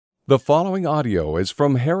The following audio is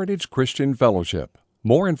from Heritage Christian Fellowship.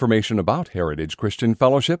 More information about Heritage Christian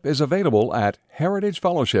Fellowship is available at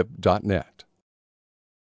heritagefellowship.net.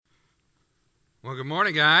 Well, good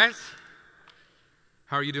morning, guys.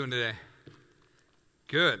 How are you doing today?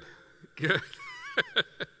 Good.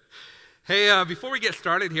 Hey, before we get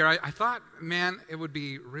started here, I thought, man, it would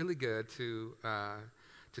be really good to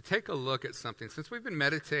take a look at something. Since we've been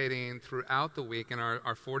meditating throughout the week in our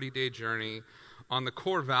 40-day journey on the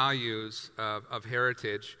core values of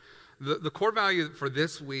Heritage, the core value for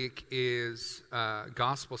this week is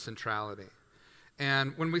gospel centrality.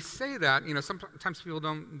 And when we say that, you know, sometimes people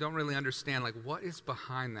don't really understand, like, what is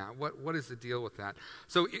behind that? What is the deal with that?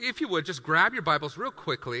 So if you would, just grab your Bibles real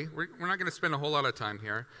quickly. We're not going to spend a whole lot of time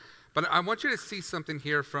here. But I want you to see something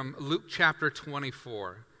here from Luke chapter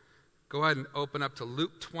 24. Go ahead and open up to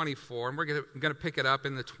Luke 24, and we're going to pick it up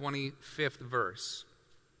in the 25th verse.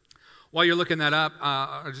 While you're looking that up,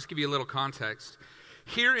 I'll just give you a little context.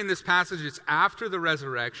 Here in this passage, it's after the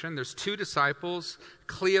resurrection. There's two disciples,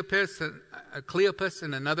 Cleopas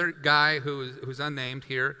and another guy who's unnamed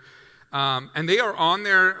here. And they are on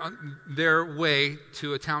their way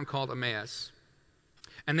to a town called Emmaus.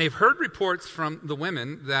 And they've heard reports from the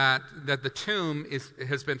women that the tomb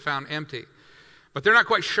has been found empty. But they're not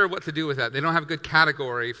quite sure what to do with that. They don't have a good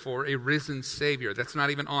category for a risen Savior. That's not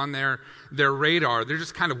even on their radar. They're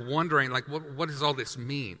just kind of wondering, like, what does all this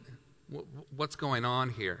mean? What's going on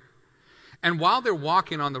here? And while they're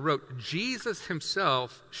walking on the road, Jesus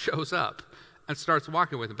himself shows up and starts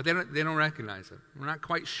walking with them. But they don't recognize him. We're not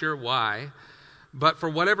quite sure why. But for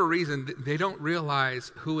whatever reason, they don't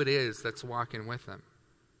realize who it is that's walking with them.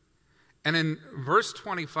 And in verse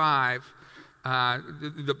 25...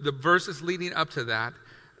 the verses leading up to that,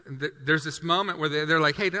 there's this moment where they're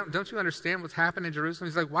like, hey, don't you understand what's happened in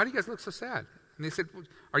Jerusalem? He's like, why do you guys look so sad? And they said,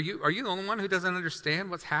 are you the only one who doesn't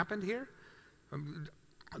understand what's happened here?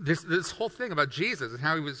 This whole thing about Jesus and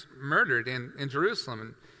how he was murdered in Jerusalem.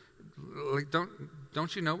 And like,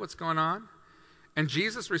 don't you know what's going on? And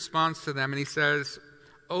Jesus responds to them and he says,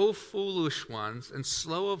 O foolish ones and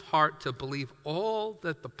slow of heart to believe all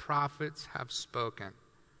that the prophets have spoken.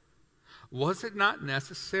 Was it not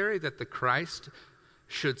necessary that the Christ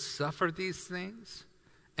should suffer these things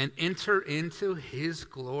and enter into his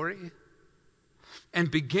glory? And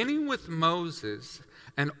beginning with Moses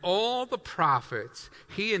and all the prophets,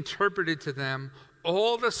 he interpreted to them in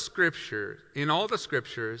all the scriptures,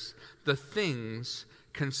 the things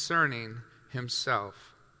concerning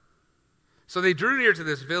himself. So they drew near to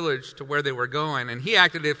this village to where they were going, and he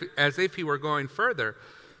acted as if he were going further.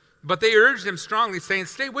 But they urged him strongly, saying,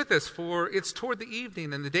 stay with us, for it's toward the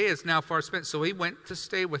evening, and the day is now far spent. So he went to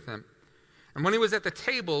stay with them. And when he was at the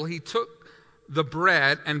table, he took the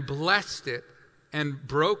bread and blessed it and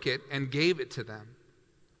broke it and gave it to them.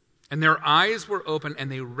 And their eyes were open,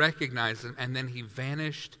 and they recognized him, and then he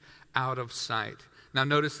vanished out of sight. Now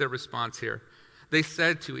notice their response here. They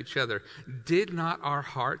said to each other, did not our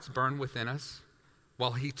hearts burn within us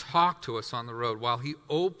while he talked to us on the road, while he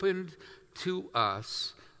opened to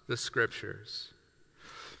us the scriptures?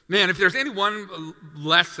 Man, if there's any one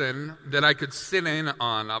lesson that I could sit in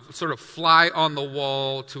on, sort of fly on the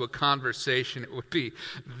wall to a conversation, it would be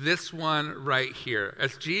this one right here.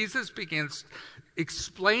 As Jesus begins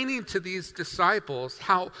explaining to these disciples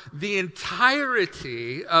how the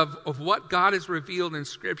entirety of what God has revealed in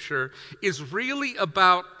Scripture is really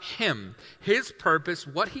about him, his purpose,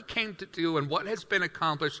 what he came to do, and what has been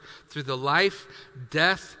accomplished through the life,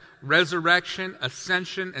 death, resurrection,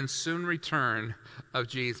 ascension, and soon return of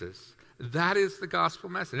Jesus. That is the gospel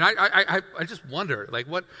message. I just wonder, like,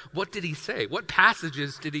 what did he say? What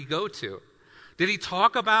passages did he go to? Did he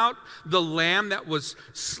talk about the lamb that was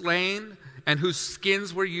slain and whose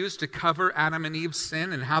skins were used to cover Adam and Eve's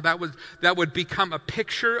sin, and how that would become a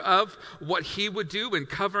picture of what he would do in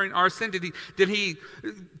covering our sin? Did he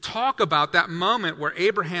talk about that moment where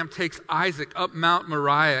Abraham takes Isaac up Mount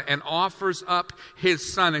Moriah and offers up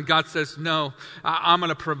his son, and God says, no, I'm going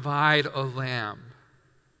to provide a lamb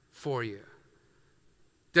for you?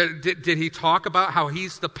 Did he talk about how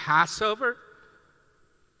he's the Passover?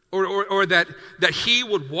 Or that he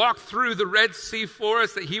would walk through the Red Sea for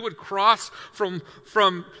us, that he would cross from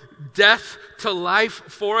death to life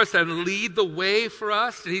for us and lead the way for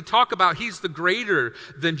us? Did he talk about he's the greater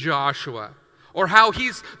than Joshua? Or how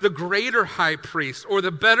he's the greater high priest or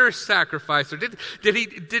the better sacrificer? Did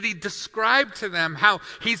he describe to them how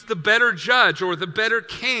he's the better judge or the better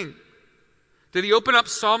king? Did he open up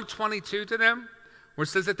Psalm 22 to them, where it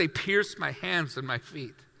says that they pierced my hands and my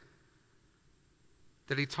feet?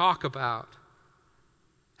 Did he talk about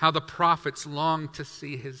how the prophets longed to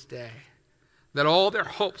see his day? That all their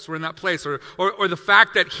hopes were in that place, or the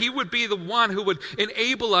fact that he would be the one who would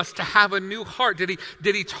enable us to have a new heart. Did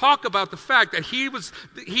he talk about the fact that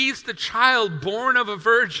he's the child born of a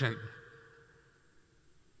virgin?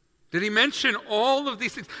 Did he mention all of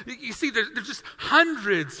these things? You see, there's just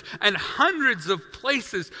hundreds and hundreds of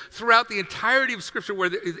places throughout the entirety of Scripture where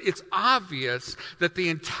it's obvious that the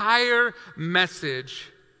entire message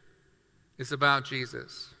is about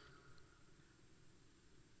Jesus.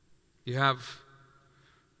 You have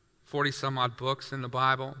 40 some odd books in the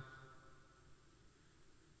Bible.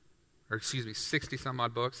 60 some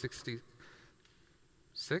odd books.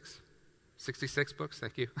 66 books,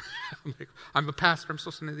 thank you. I'm a pastor, I'm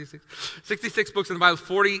supposed to know these things. 66 books in the Bible,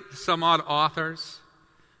 40 some odd authors,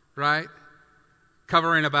 right?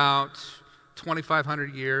 Covering about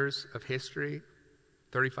 2,500 years of history,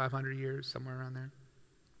 3,500 years, somewhere around there.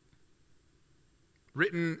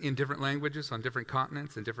 Written in different languages on different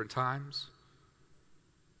continents in different times.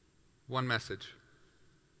 One message: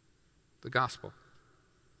 the gospel.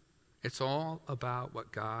 It's all about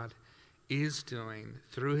what God is doing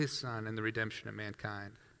through his Son and the redemption of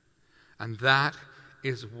mankind. And that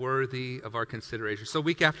is worthy of our consideration. So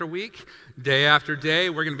week after week, day after day,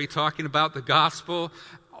 we're going to be talking about the gospel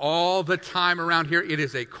all the time around here. It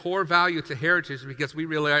is a core value to Heritage because we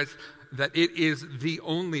realize that it is the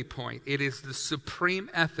only point. It is the supreme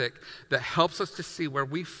ethic that helps us to see where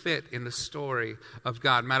we fit in the story of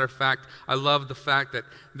God. Matter of fact, I love the fact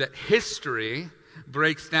that history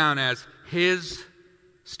breaks down as his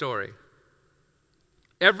story.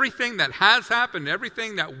 Everything that has happened,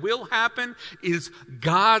 everything that will happen is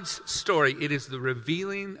God's story. It is the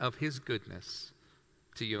revealing of his goodness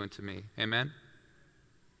to you and to me. Amen?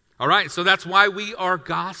 All right, so that's why we are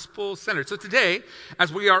gospel-centered. So today,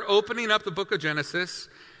 as we are opening up the book of Genesis,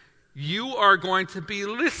 you are going to be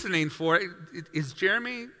listening for it. Is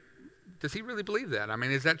Jeremy, does he really believe that? I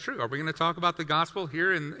mean, is that true? Are we going to talk about the gospel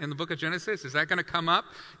here in the book of Genesis? Is that going to come up?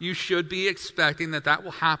 You should be expecting that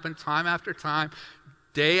will happen time after time,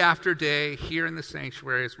 day after day, here in the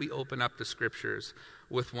sanctuary as we open up the scriptures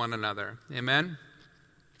with one another. Amen?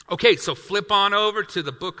 Okay, so flip on over to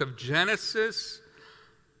the book of Genesis.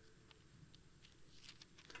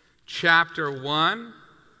 Chapter 1.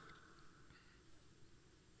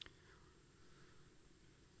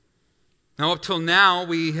 Now, up till now,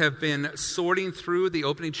 we have been sorting through the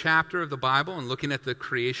opening chapter of the Bible and looking at the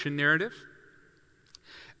creation narrative.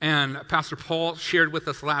 And Pastor Paul shared with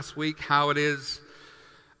us last week how it is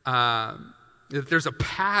that there's a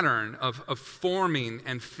pattern of forming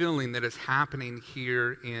and filling that is happening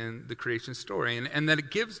here in the creation story. And that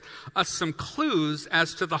it gives us some clues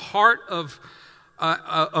as to the heart of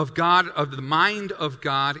God, of the mind of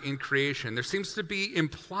God in creation. There seems to be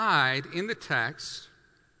implied in the text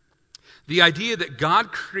the idea that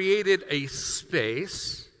God created a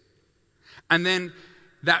space, and then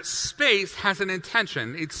that space has an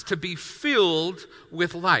intention. It's to be filled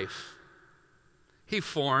with life. He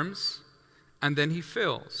forms, and then he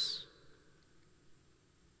fills.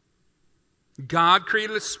 God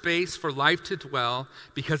created a space for life to dwell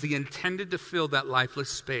because he intended to fill that lifeless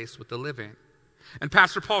space with the living. And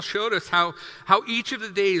Pastor Paul showed us how each of the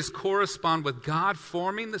days correspond with God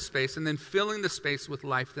forming the space and then filling the space with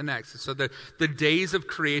life the next. So the days of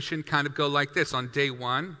creation kind of go like this. On day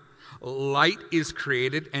 1, light is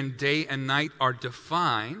created and day and night are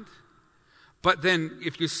defined. But then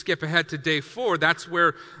if you skip ahead to day 4, that's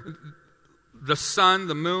where the sun,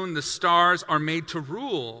 the moon, the stars are made to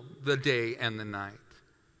rule the day and the night.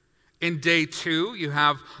 In day 2, you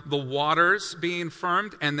have the waters being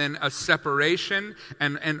formed, and then a separation,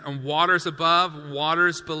 and waters above,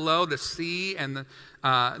 waters below, the sea and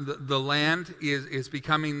the land is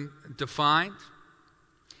becoming defined.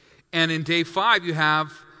 And in day 5, you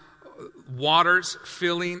have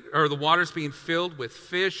the waters being filled with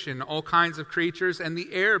fish and all kinds of creatures, and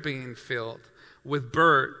the air being filled with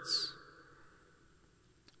birds.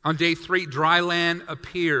 On day 3, dry land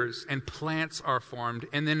appears and plants are formed.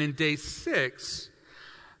 And then in day 6,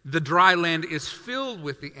 the dry land is filled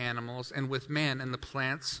with the animals and with man, and the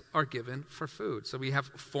plants are given for food. So we have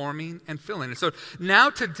forming and filling. And so now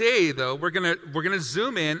today, though, we're gonna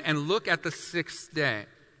zoom in and look at the 6th day.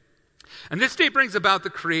 And this day brings about the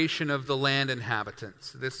creation of the land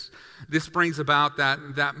inhabitants. This brings about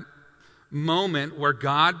that moment where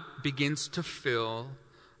God begins to fill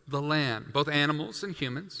the land, both animals and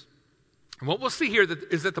humans. And what we'll see here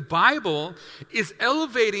is that the Bible is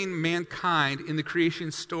elevating mankind in the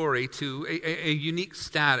creation story to a unique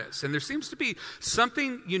status. And there seems to be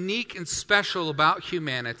something unique and special about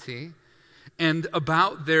humanity and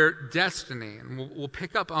about their destiny. And we'll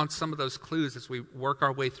pick up on some of those clues as we work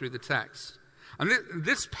our way through the text. And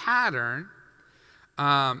this pattern,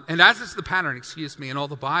 and as is the pattern, in all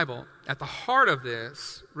the Bible, at the heart of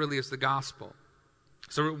this really is the gospel.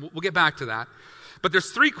 So we'll get back to that. But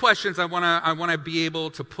there's 3 questions I want to be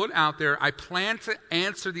able to put out there. I plan to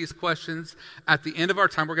answer these questions at the end of our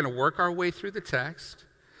time. We're going to work our way through the text.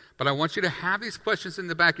 But I want you to have these questions in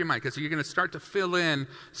the back of your mind because you're going to start to fill in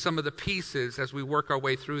some of the pieces as we work our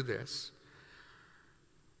way through this.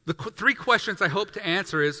 The 3 questions I hope to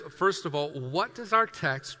answer is, first of all, what does our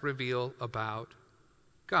text reveal about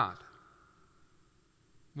God?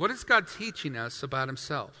 What is God teaching us about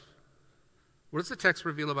himself? What does the text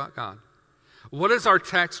reveal about God? What does our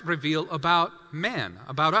text reveal about man,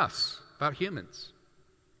 about us, about humans?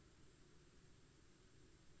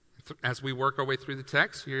 As we work our way through the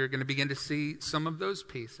text, you're going to begin to see some of those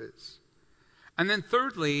pieces. And then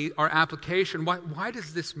thirdly, our application. Why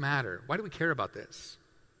does this matter? Why do we care about this?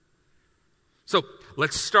 So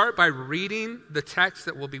let's start by reading the text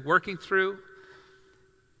that we'll be working through.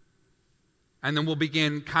 And then we'll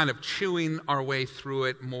begin kind of chewing our way through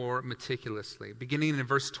it more meticulously. Beginning in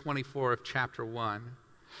verse 24 of chapter 1.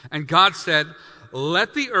 And God said,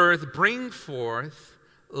 "Let the earth bring forth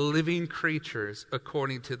living creatures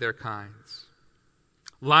according to their kinds,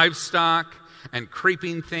 livestock and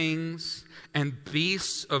creeping things, and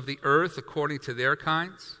beasts of the earth according to their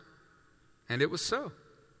kinds." And it was so.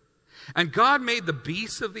 And God made the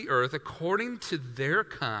beasts of the earth according to their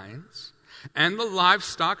kinds, and the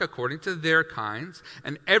livestock according to their kinds,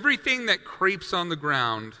 and everything that creeps on the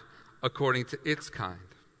ground according to its kind.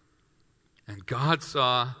 And God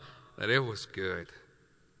saw that it was good.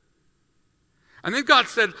 And then God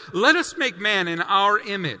said, "Let us make man in our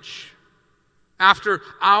image, after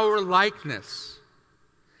our likeness,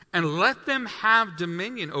 and let them have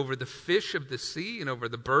dominion over the fish of the sea, and over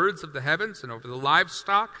the birds of the heavens, and over the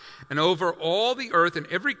livestock, and over all the earth, and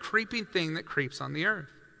every creeping thing that creeps on the earth."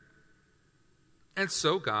 And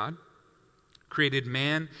so God created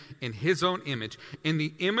man in his own image. In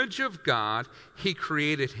the image of God, he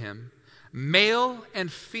created him. Male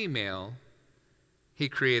and female, he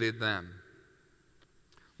created them.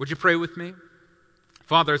 Would you pray with me?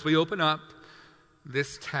 Father, as we open up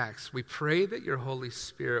this text, we pray that your Holy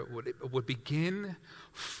Spirit would begin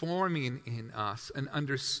forming in us an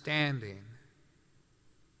understanding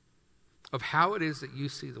of how it is that you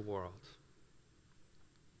see the world.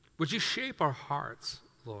 Would you shape our hearts,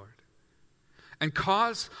 Lord, and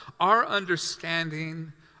cause our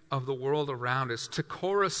understanding of the world around us to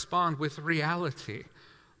correspond with reality,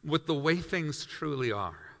 with the way things truly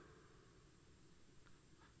are.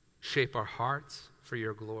 Shape our hearts for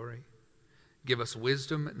your glory. Give us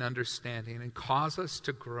wisdom and understanding, and cause us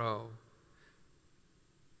to grow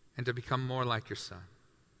and to become more like your Son.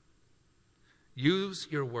 Use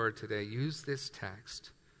your word today. Use this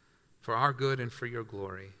text for our good and for your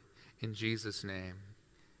glory. In Jesus' name,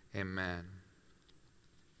 amen.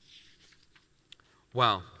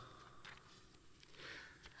 Well,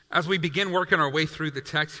 as we begin working our way through the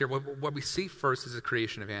text here, what we see first is the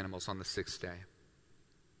creation of animals on the 6th day.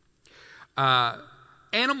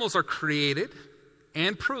 Animals are created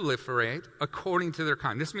and proliferate according to their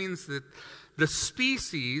kind. This means that the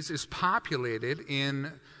species is populated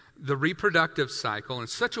in the reproductive cycle in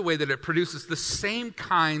such a way that it produces the same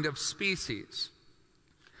kind of species.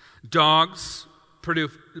 Dogs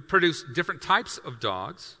produce different types of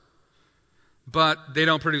dogs, but they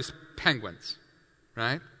don't produce penguins,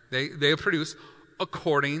 right? They produce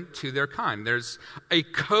according to their kind. There's a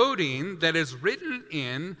coding that is written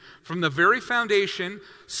in from the very foundation,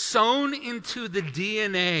 sewn into the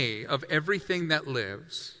DNA of everything that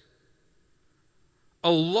lives,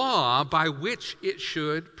 a law by which it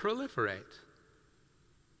should proliferate.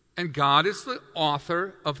 And God is the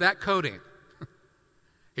author of that coding.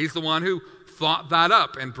 He's the one who thought that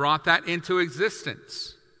up and brought that into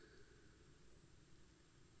existence.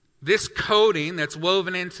 This coding that's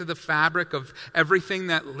woven into the fabric of everything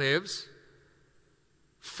that lives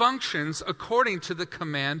functions according to the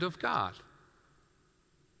command of God.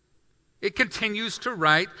 It continues to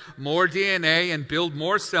write more DNA and build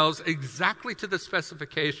more cells exactly to the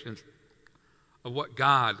specifications of what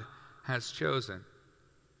God has chosen.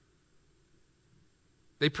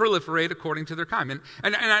 They proliferate according to their kind.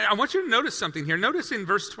 And I want you to notice something here. Notice in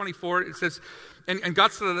verse 24, it says, and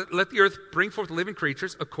God said, "Let the earth bring forth living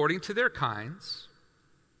creatures according to their kinds,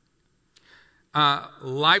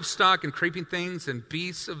 livestock and creeping things and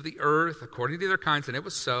beasts of the earth according to their kinds." And it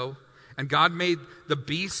was so. And God made the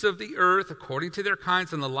beasts of the earth according to their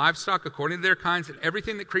kinds, and the livestock according to their kinds, and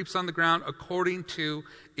everything that creeps on the ground according to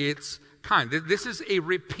its kind. This is a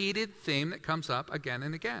repeated theme that comes up again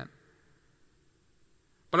and again.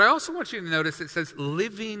 But I also want you to notice it says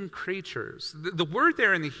living creatures. The word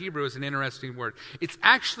there in the Hebrew is an interesting word. It's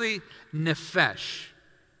actually nephesh.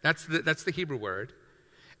 That's the Hebrew word.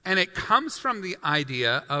 And it comes from the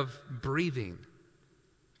idea of breathing,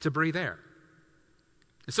 to breathe air.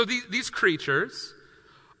 So these creatures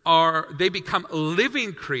they become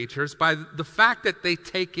living creatures by the fact that they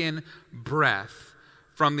take in breath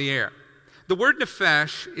from the air. The word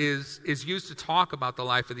nephesh is used to talk about the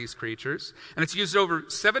life of these creatures, and it's used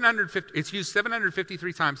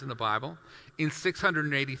 753 times in the Bible in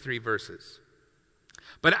 683 verses.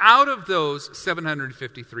 But out of those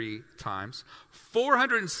 753 times,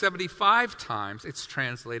 475 times it's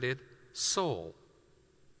translated soul.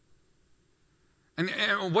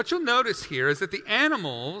 And what you'll notice here is that the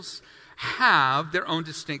animals have their own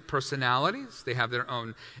distinct personalities. They have their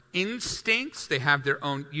own instincts. They have their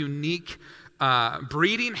own unique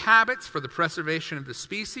breeding habits for the preservation of the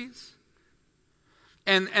species.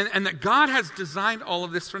 And that God has designed all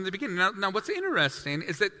of this from the beginning. Now, what's interesting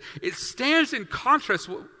is that it stands in contrast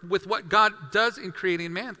with what God does in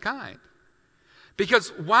creating mankind. Because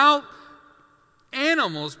while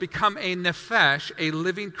animals become a nephesh, a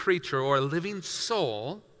living creature or a living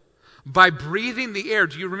soul, by breathing the air,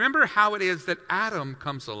 do you remember how it is that Adam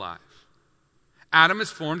comes alive? Adam is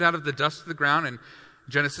formed out of the dust of the ground in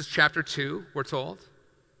Genesis chapter 2, we're told.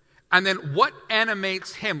 And then what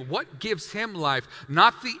animates him? What gives him life?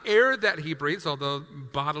 Not the air that he breathes, although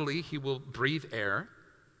bodily he will breathe air.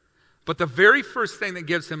 But the very first thing that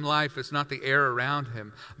gives him life is not the air around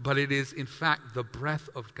him, but it is, in fact, the breath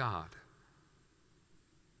of God.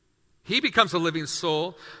 He becomes a living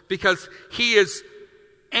soul because he is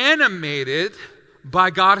animated by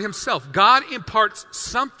God himself. God imparts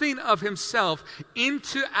something of himself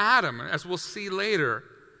into Adam, as we'll see later,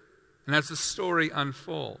 and as the story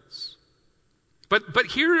unfolds. But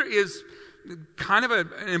here is kind of an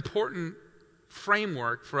important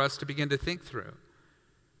framework for us to begin to think through.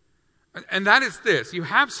 And that is this. You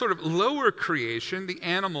have sort of lower creation, the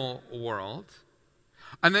animal world,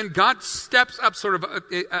 and then God steps up sort of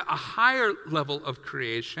a higher level of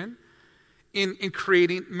creation in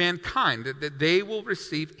creating mankind, that they will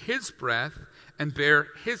receive his breath and bear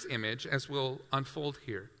his image, as will unfold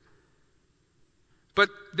here. But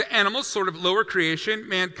the animals, sort of lower creation,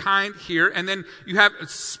 mankind here, and then you have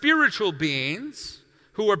spiritual beings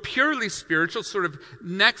who are purely spiritual, sort of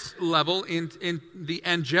next level in the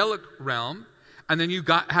angelic realm, and then you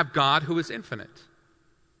have God who is infinite.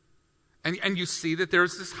 And you see that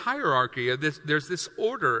there's this hierarchy, there's this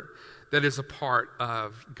order that is a part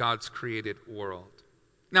of God's created world.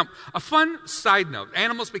 Now, a fun side note,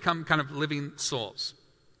 animals become kind of living souls.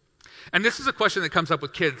 And this is a question that comes up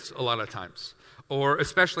with kids a lot of times, or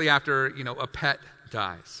especially after, a pet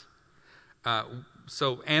dies.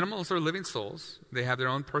 So animals are living souls. They have their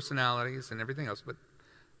own personalities and everything else, but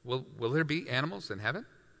will there be animals in heaven?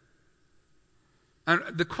 And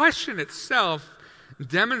the question itself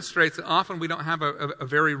demonstrates that often we don't have a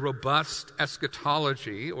very robust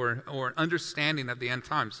eschatology or an understanding of the end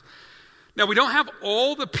times. Now, we don't have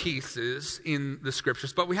all the pieces in the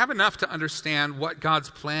scriptures, but we have enough to understand what God's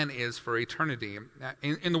plan is for eternity.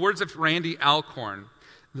 In the words of Randy Alcorn,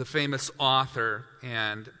 the famous author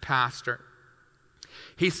and pastor,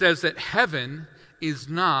 he says that heaven is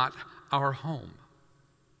not our home.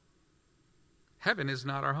 Heaven is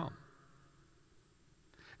not our home.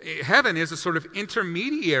 Heaven is a sort of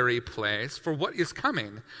intermediary place for what is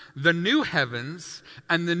coming, the new heavens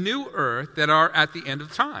and the new earth that are at the end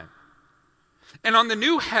of time. And on the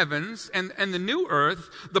new heavens and the new earth,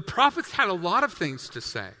 the prophets had a lot of things to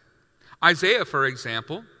say. Isaiah, for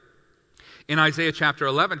example, in Isaiah chapter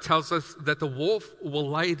 11, tells us that the wolf will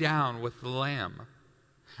lie down with the lamb,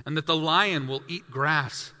 and that the lion will eat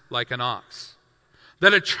grass like an ox.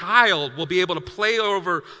 That a child will be able to play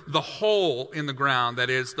over the hole in the ground that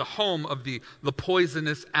is the home of the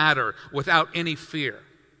poisonous adder without any fear.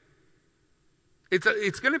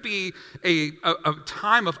 It's going to be a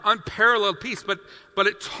time of unparalleled peace, but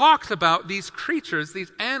it talks about these creatures,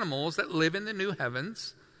 these animals that live in the new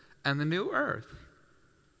heavens and the new earth.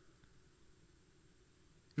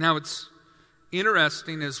 Now, it's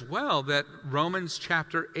interesting as well that Romans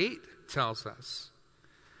chapter 8 tells us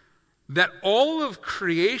that all of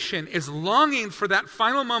creation is longing for that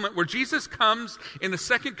final moment where Jesus comes in the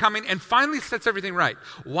second coming and finally sets everything right.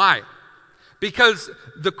 Why? Because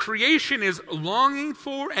the creation is longing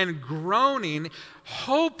for and groaning,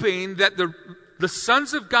 hoping that the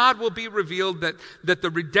sons of God will be revealed, that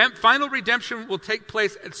the final redemption will take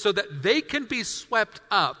place so that they can be swept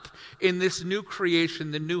up in this new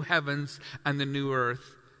creation, the new heavens and the new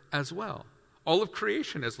earth as well. All of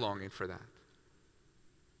creation is longing for that.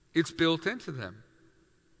 It's built into them.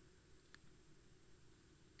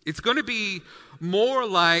 It's going to be more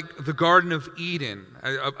like the Garden of Eden,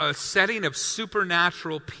 a setting of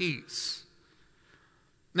supernatural peace.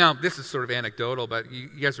 Now, this is sort of anecdotal, but you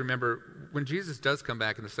guys remember when Jesus does come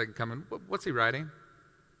back in the second coming, what's he riding?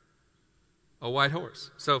 A white horse.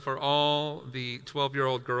 So for all the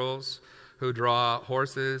 12-year-old girls who draw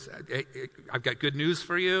horses, I've got good news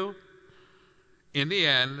for you. In the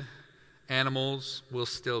end, animals will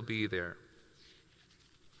still be there.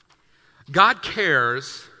 God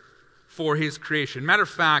cares for his creation. Matter of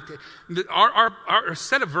fact, our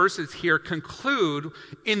set of verses here conclude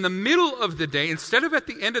in the middle of the day, instead of at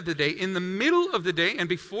the end of the day, in the middle of the day, and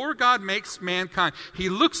before God makes mankind, he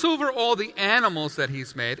looks over all the animals that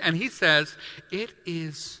he's made, and he says, it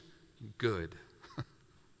is good.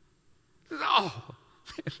 Oh,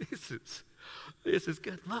 this is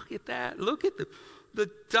good. Look at that. Look at the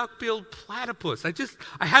duck-billed platypus.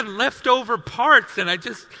 I had leftover parts, and I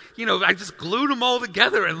just glued them all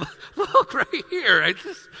together. And look right here.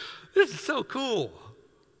 This is so cool.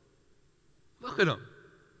 Look at them.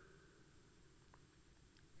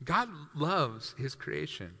 God loves his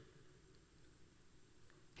creation.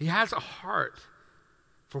 He has a heart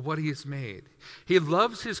for what he has made. He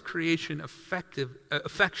loves his creation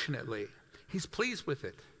affectionately. He's pleased with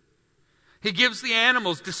it. He gives the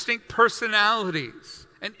animals distinct personalities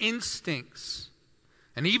and instincts,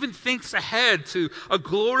 and even thinks ahead to a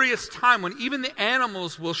glorious time when even the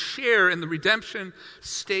animals will share in the redemption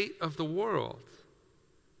state of the world.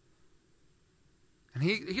 And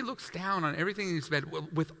he looks down on everything he's made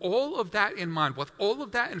with all of that in mind, with all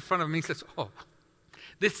of that in front of him. He says, oh,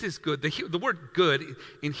 this is good. The word good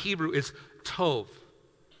in Hebrew is tov.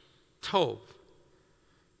 Tov.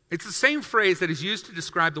 It's the same phrase that is used to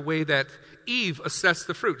describe the way that Eve assessed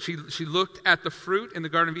the fruit. She looked at the fruit in the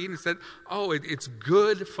Garden of Eden and said, oh, it's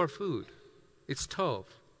good for food. It's tov.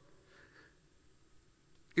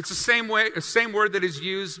 It's the same word that is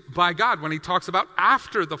used by God when he talks about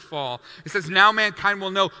after the fall. He says, now mankind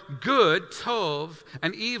will know good, tov,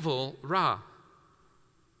 and evil, ra.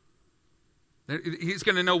 He's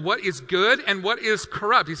going to know what is good and what is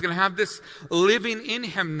corrupt. He's going to have this living in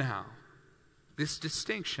him now. This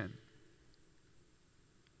distinction.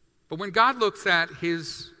 But when God looks at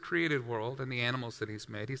his created world and the animals that he's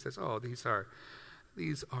made, he says, oh, these are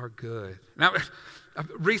good. Now,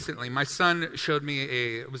 recently, my son showed me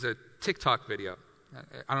it was a TikTok video.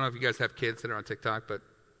 I don't know if you guys have kids that are on TikTok, but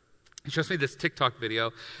he shows me this TikTok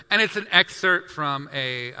video, and it's an excerpt from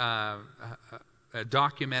a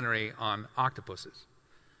documentary on octopuses.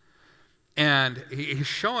 And he's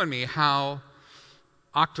showing me how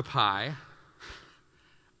octopi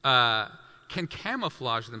can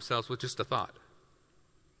camouflage themselves with just a thought.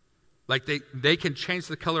 Like they can change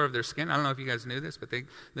the color of their skin. I don't know if you guys knew this, but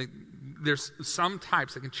there's some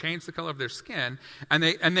types that can change the color of their skin, and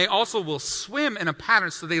they also will swim in a pattern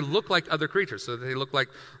so they look like other creatures. So they look like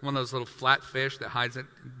one of those little flat fish that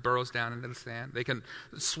burrows down into the sand. They can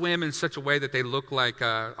swim in such a way that they look like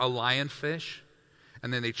a lionfish,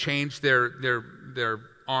 and then they change their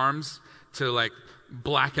arms to like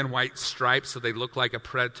black and white stripes so they look like a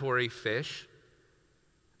predatory fish.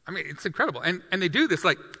 I mean, it's incredible. And they do this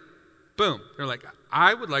like, boom. They're like,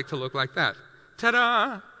 I would like to look like that.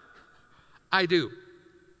 Ta-da! I do.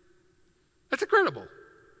 That's incredible.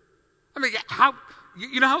 I mean,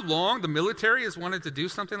 you know how long the military has wanted to do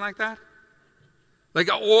something like that? Like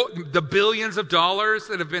all the billions of dollars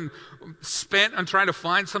that have been spent on trying to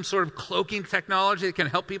find some sort of cloaking technology that can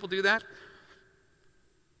help people do that?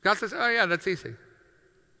 God says, oh yeah, that's easy.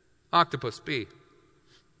 Octopus, B.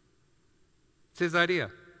 It's his idea.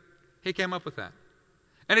 He came up with that.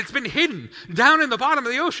 And it's been hidden down in the bottom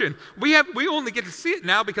of the ocean. We only get to see it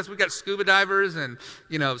now because we've got scuba divers and,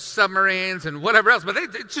 submarines and whatever else. But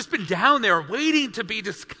it's just been down there waiting to be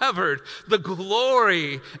discovered. The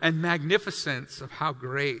glory and magnificence of how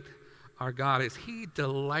great our God is. He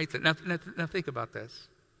delights in it. Now think about this.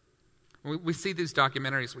 We see these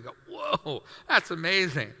documentaries, we go, whoa, that's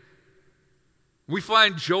amazing. We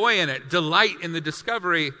find joy in it, delight in the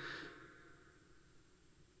discovery.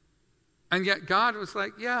 And yet God was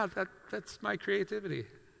like, yeah, that's my creativity.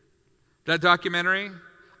 That documentary,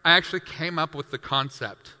 I actually came up with the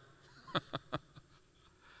concept.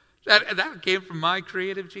 that came from my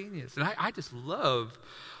creative genius. And I just love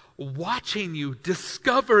watching you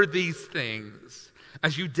discover these things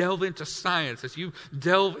as you delve into science, as you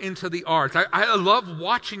delve into the arts. I love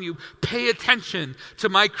watching you pay attention to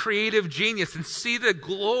my creative genius and see the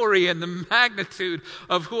glory and the magnitude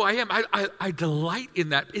of who I am. I delight in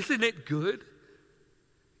that. Isn't it good?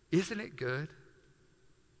 Isn't it good?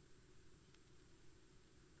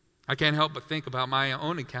 I can't help but think about my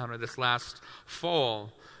own encounter this last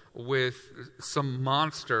fall with some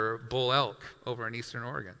monster bull elk over in eastern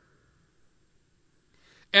Oregon.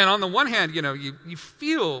 And on the one hand, you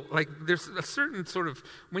feel like there's a certain sort of,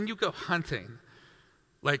 when you go hunting,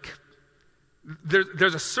 like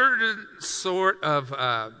there's a certain sort of,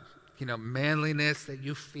 manliness that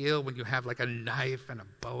you feel when you have like a knife and a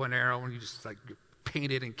bow and arrow, and you just like you're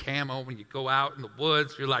painted in camo. When you go out in the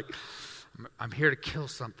woods, you're like, I'm here to kill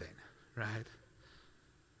something, right?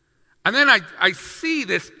 And then I see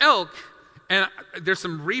this elk, and there's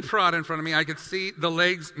some reprod in front of me. I could see the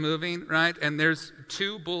legs moving, right? And there's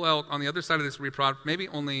two bull elk on the other side of this reprod, maybe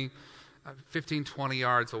only 15, 20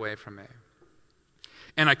 yards away from me.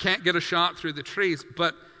 And I can't get a shot through the trees,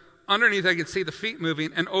 but underneath I can see the feet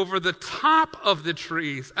moving, and over the top of the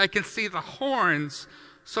trees, I can see the horns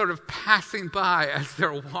sort of passing by as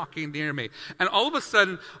they're walking near me. And all of a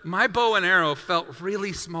sudden, my bow and arrow felt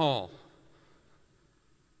really small.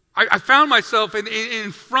 I found myself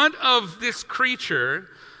in front of this creature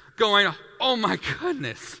going, oh my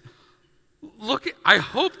goodness, look, I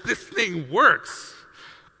hope this thing works.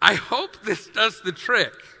 I hope this does the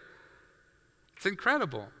trick. It's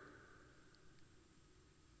incredible.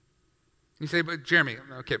 You say, but Jeremy,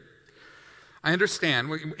 okay, I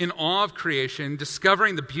understand. In awe of creation,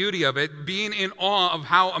 discovering the beauty of it, being in awe of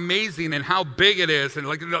how amazing and how big it is, and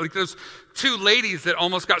like those two ladies that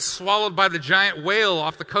almost got swallowed by the giant whale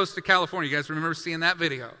off the coast of California. You guys remember seeing that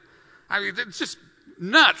video? I mean, it's just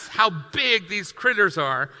nuts how big these critters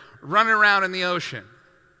are running around in the ocean.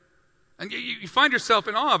 And you find yourself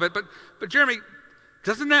in awe of it, but Jeremy,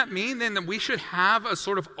 doesn't that mean then that we should have a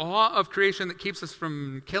sort of awe of creation that keeps us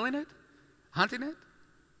from killing it, hunting it?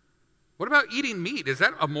 What about eating meat? Is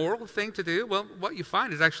that a moral thing to do? Well, what you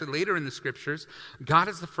find is actually later in the scriptures, God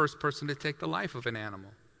is the first person to take the life of an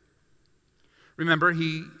animal. Remember,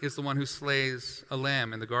 he is the one who slays a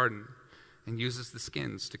lamb in the garden and uses the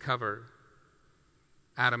skins to cover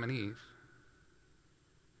Adam and Eve.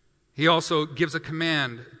 He also gives a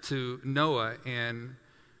command to Noah in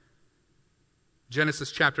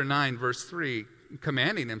Genesis chapter 9, verse 3,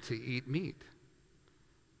 commanding him to eat meat.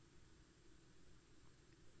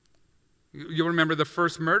 You'll remember the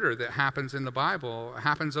first murder that happens in the Bible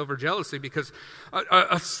happens over jealousy, because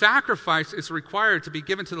a sacrifice is required to be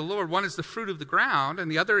given to the Lord. One is the fruit of the ground, and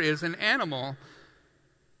the other is an animal.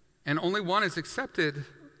 And only one is accepted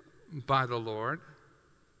by the Lord.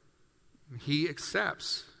 He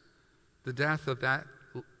accepts the death of that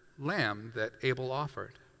lamb that Abel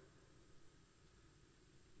offered.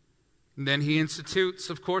 And then he institutes,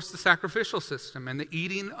 of course, the sacrificial system and the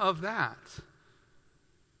eating of that.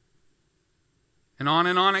 And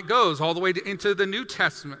on it goes, all the way into the New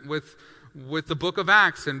Testament with the book of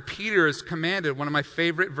Acts. And Peter is commanded, one of my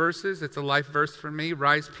favorite verses, it's a life verse for me,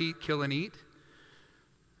 rise, Pete, kill and eat.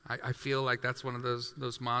 I feel like that's one of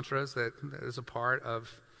those mantras that is a part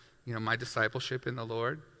of my discipleship in the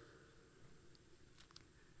Lord.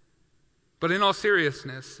 But in all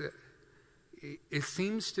seriousness, it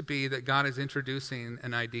seems to be that God is introducing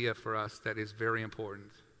an idea for us that is very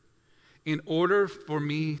important. In order for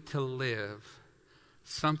me to live,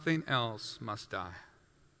 something else must die.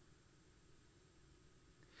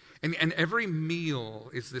 And every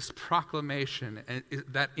meal is this proclamation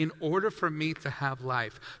that in order for me to have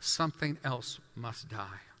life, something else must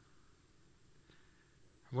die.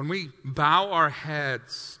 When we bow our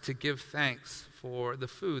heads to give thanks for the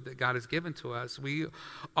food that God has given to us, we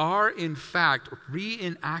are in fact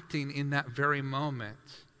reenacting in that very moment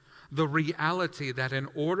the reality that in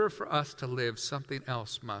order for us to live, something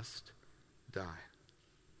else must die.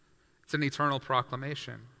 It's an eternal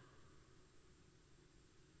proclamation.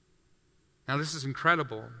 Now, this is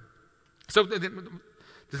incredible. So,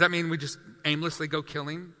 does that mean we just aimlessly go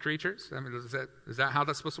killing creatures? I mean, is that how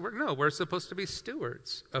that's supposed to work? No, we're supposed to be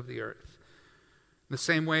stewards of the earth. The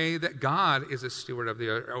same way that God is a steward of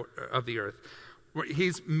the earth.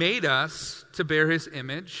 He's made us to bear his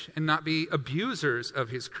image and not be abusers of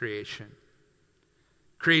his creation.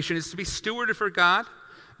 Creation is to be stewarded for God,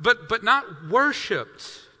 but not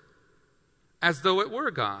worshipped as though it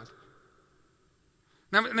were God.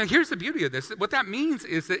 Now, here's the beauty of this. What that means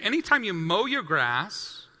is that anytime you mow your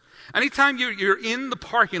grass, anytime you're in the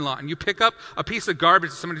parking lot and you pick up a piece of garbage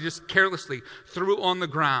that somebody just carelessly threw on the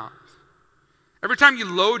ground, every time you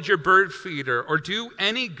load your bird feeder or do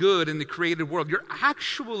any good in the created world, you're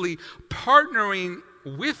actually partnering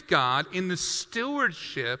with God in the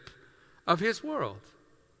stewardship of his world.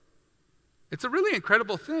 It's a really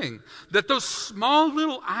incredible thing that those small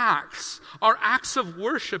little acts are acts of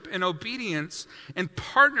worship and obedience and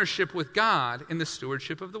partnership with God in the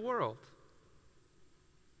stewardship of the world.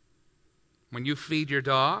 When you feed your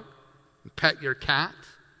dog, pet your cat,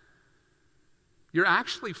 you're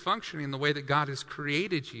actually functioning the way that God has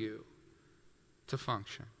created you to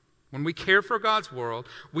function. When we care for God's world,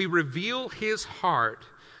 we reveal His heart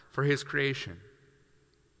for His creation.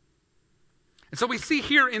 And so we see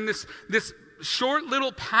here in this short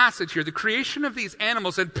little passage here, the creation of these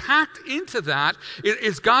animals, and packed into that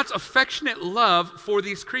is God's affectionate love for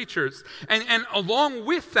these creatures. And along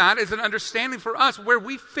with that is an understanding for us where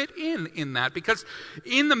we fit in that. Because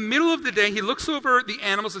in the middle of the day, He looks over the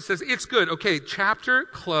animals and says, it's good. Okay, chapter,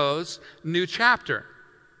 close, new chapter.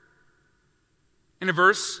 And in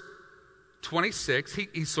verse 26,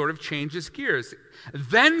 he sort of changes gears.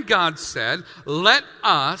 Then God said, let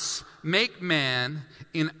us make man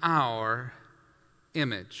in our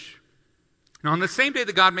image. Now, on the same day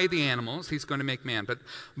that God made the animals, He's going to make man. But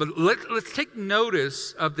let's take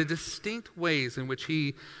notice of the distinct ways in which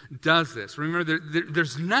He does this. Remember,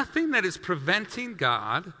 there's nothing that is preventing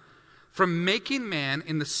God from making man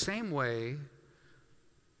in the same way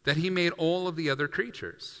that He made all of the other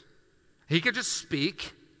creatures. He could just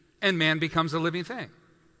speak, and man becomes a living thing.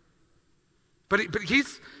 But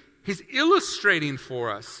He's illustrating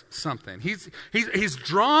for us something. He's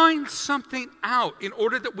drawing something out in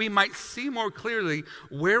order that we might see more clearly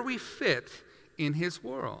where we fit in His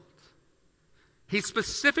world. He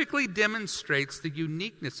specifically demonstrates the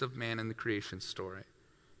uniqueness of man in the creation story.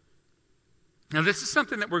 Now, this is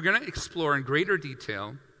something that we're going to explore in greater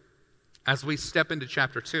detail as we step into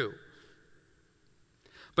chapter 2.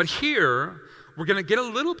 But here, we're going to get a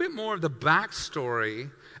little bit more of the backstory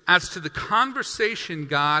as to the conversation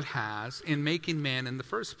God has in making man in the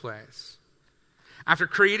first place. After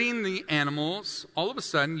creating the animals, all of a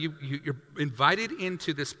sudden you're invited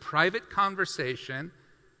into this private conversation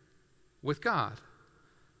with God,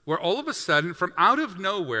 where all of a sudden, from out of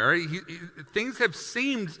nowhere, things have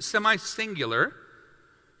seemed semi-singular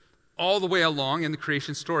all the way along in the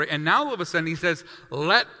creation story. And now all of a sudden He says,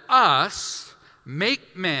 let us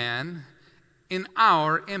make man in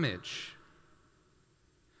our image.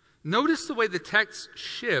 Notice the way the text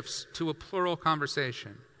shifts to a plural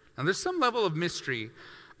conversation. Now, there's some level of mystery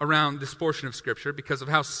around this portion of Scripture because of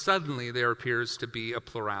how suddenly there appears to be a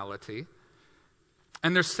plurality.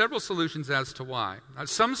 And there's several solutions as to why. Now,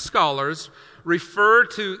 some scholars refer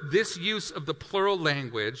to this use of the plural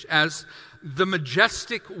language as the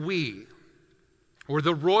majestic we, or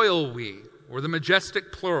the royal we, or the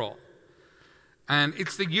majestic plural. And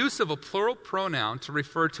it's the use of a plural pronoun to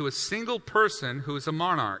refer to a single person who is a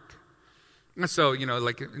monarch. And so,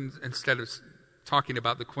 like instead of talking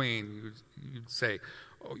about the queen, you'd say,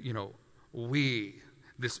 we,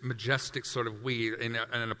 this majestic sort of we in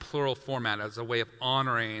a plural format as a way of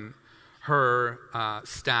honoring her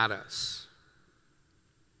status.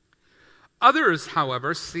 Others,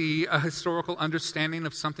 however, see a historical understanding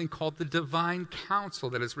of something called the divine council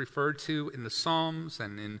that is referred to in the Psalms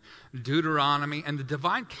and in Deuteronomy. And the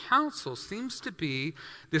divine council seems to be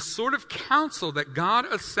this sort of council that God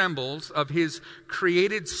assembles of His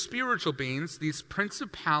created spiritual beings, these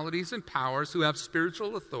principalities and powers who have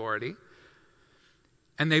spiritual authority.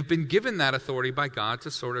 And they've been given that authority by God to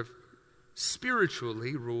sort of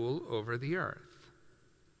spiritually rule over the earth.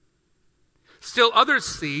 Still others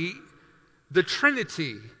see the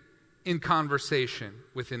Trinity in conversation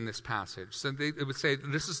within this passage. So they would say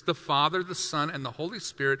this is the Father, the Son, and the Holy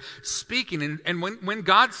Spirit speaking. And when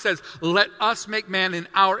God says, let us make man in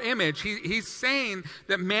our image, He's saying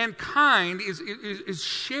that mankind is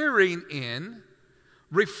sharing in,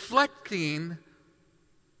 reflecting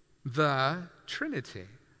the Trinity.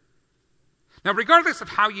 Now, regardless of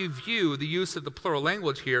how you view the use of the plural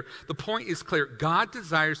language here, the point is clear. God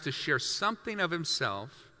desires to share something of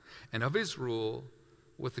Himself and of His rule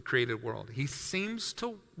with the created world. He seems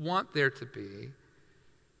to want there to be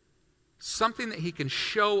something that He can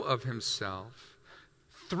show of Himself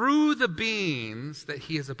through the beings that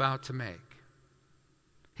He is about to make.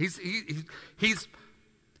 He's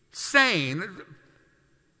saying,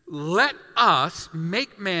 let us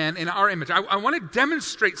make man in our image. I want to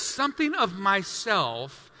demonstrate something of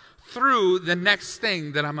myself through the next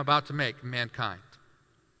thing that I'm about to make, mankind.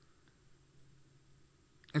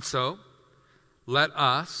 And so, let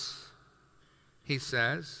us, He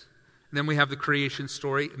says. Then we have the creation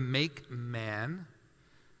story, make man.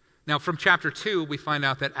 Now, from chapter 2, we find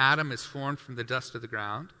out that Adam is formed from the dust of the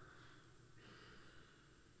ground.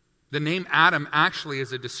 The name Adam actually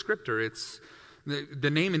is a descriptor. It's the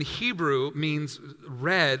name in Hebrew means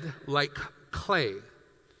red like clay,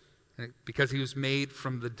 because he was made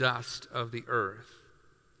from the dust of the earth.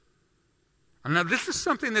 And now this is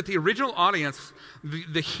something that the original audience,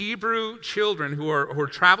 the Hebrew children who are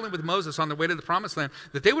traveling with Moses on their way to the Promised Land,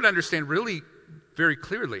 that they would understand really very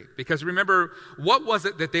clearly. Because remember, what was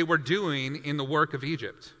it that they were doing in the work of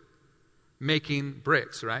Egypt? Making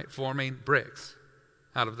bricks, right? Forming bricks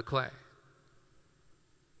out of the clay.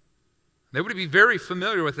 They would be very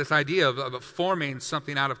familiar with this idea of forming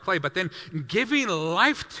something out of clay, but then giving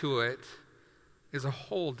life to it is a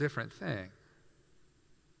whole different thing.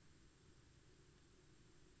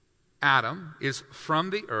 Adam is from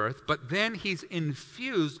the earth, but then he's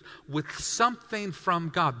infused with something from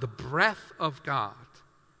God, the breath of God,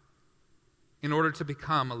 in order to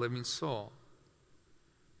become a living soul.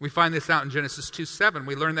 We find this out in Genesis 2:7.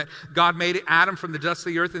 We learn that God made Adam from the dust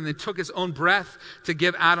of the earth and then took his own breath to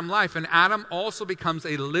give Adam life. And Adam also becomes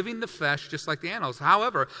a living nefesh, just like the animals.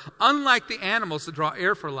 However, unlike the animals that draw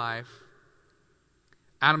air for life,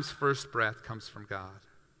 Adam's first breath comes from God.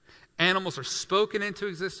 Animals are spoken into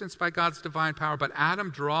existence by God's divine power, but Adam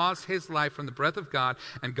draws his life from the breath of God,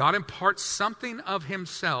 and God imparts something of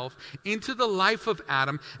himself into the life of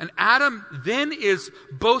Adam. And Adam then is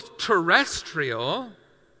both terrestrial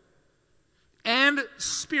and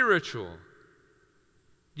spiritual,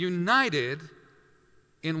 united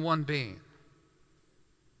in one being.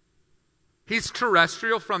 He's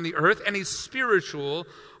terrestrial from the earth, and he's spiritual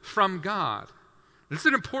from God. This is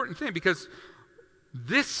an important thing because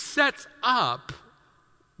this sets up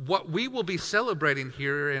what we will be celebrating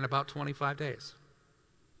here in about 25 days.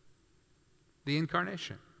 The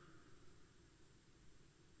incarnation.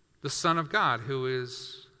 The Son of God who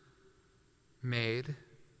is made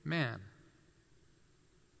man.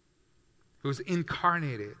 Who is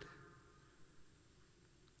incarnated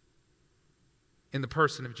in the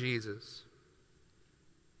person of Jesus.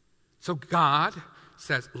 So God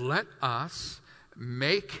says, let us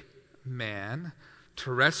make man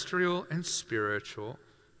terrestrial and spiritual.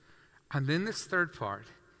 And then this third part,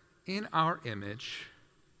 in our image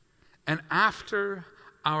and after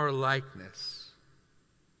our likeness.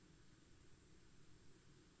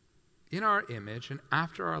 In our image and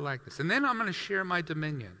after our likeness. And then I'm going to share my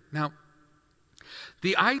dominion. Now,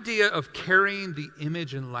 the idea of carrying the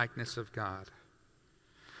image and likeness of God.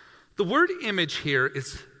 The word image here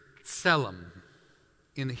is tselem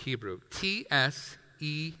in the Hebrew. T-S-E-L-E-M.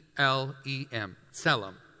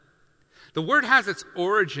 Tselem. The word has its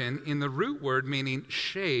origin in the root word meaning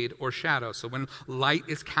shade or shadow. So when light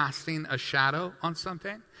is casting a shadow on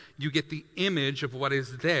something, you get the image of what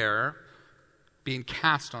is there being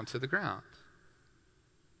cast onto the ground.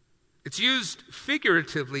 It's used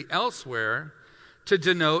figuratively elsewhere to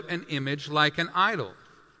denote an image like an idol.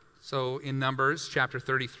 So in Numbers chapter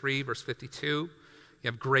 33, verse 52, you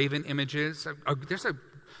have graven images. There's a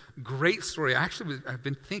great story. I've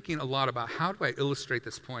been thinking a lot about how do I illustrate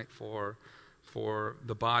this point for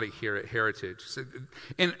the body here at Heritage. So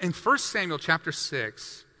in 1 Samuel chapter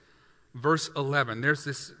 6, verse 11, there's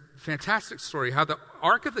this fantastic story how the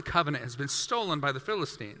Ark of the Covenant has been stolen by the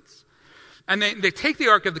Philistines. And they take the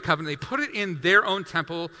Ark of the Covenant, they put it in their own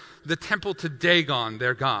temple, the temple to Dagon,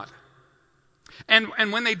 their god. And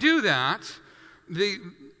when they do that,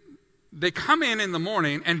 they come in the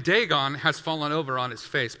morning, and Dagon has fallen over on his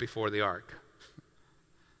face before the Ark.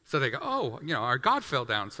 So they go, our God fell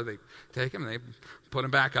down. So they take him, and they put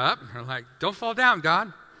him back up. And they're like, don't fall down,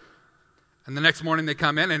 God. And the next morning they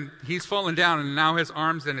come in, and he's fallen down, and now his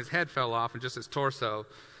arms and his head fell off, and just his torso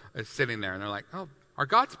is sitting there. And they're like, oh, our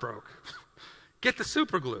God's broke. Get the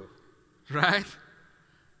super glue, right?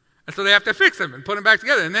 And so they have to fix him and put him back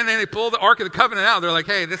together. And then they pull the Ark of the Covenant out. They're like,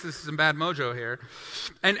 hey, this is some bad mojo here.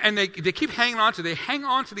 And they keep hanging on to it. They hang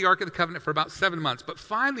on to the Ark of the Covenant for about 7 months. But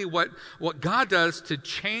finally what God does to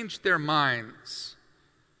change their minds,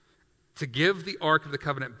 to give the Ark of the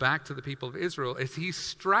Covenant back to the people of Israel, is he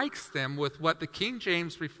strikes them with what the King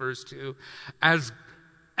James refers to as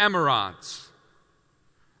emerods.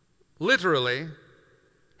 Literally,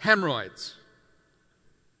 hemorrhoids.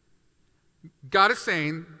 God is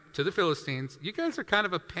saying to the Philistines, you guys are kind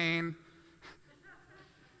of a pain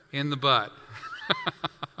in the butt.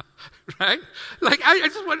 Right? Like,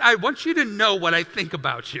 I want you to know what I think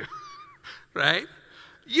about you. Right?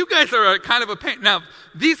 You guys are kind of a pain. Now,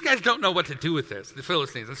 these guys don't know what to do with this, the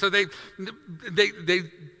Philistines. And so they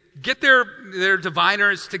get their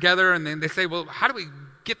diviners together, and then they say, well, how do we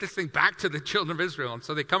get this thing back to the children of Israel? And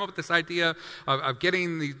so they come up with this idea of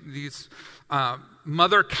getting these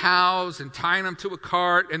mother cows and tying them to a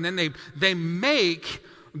cart, and then they make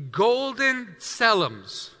golden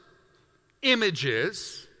tselem,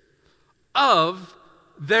 images of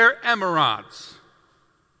their emerods.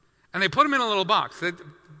 And they put them in a little box.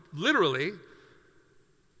 Literally,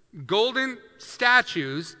 golden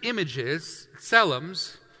statues, images,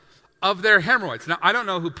 tselums of their hemorrhoids. Now, I don't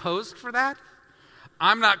know who posed for that.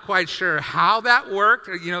 I'm not quite sure how that worked.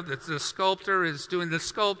 The sculptor is doing the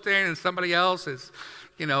sculpting and somebody else is,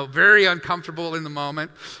 very uncomfortable in the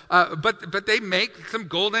moment. But they make some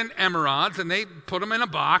golden emerods and they put them in a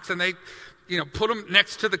box and they, put them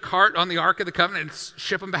next to the cart on the Ark of the Covenant and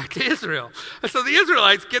ship them back to Israel. And so the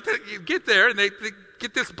Israelites get there and they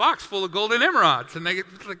get this box full of golden emerods. And they get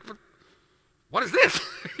like, what is this?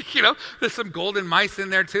 There's some golden mice in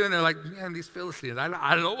there too. And they're like, man, these Philistines, I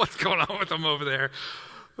don't know what's going on with them over there.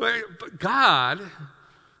 But God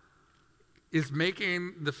is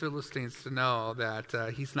making the Philistines to know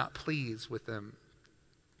that he's not pleased with them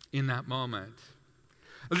in that moment.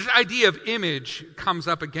 This idea of image comes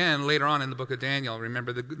up again later on in the book of Daniel.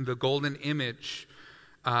 Remember the golden image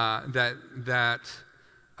that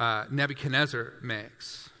Nebuchadnezzar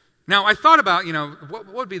makes. Now, I thought about,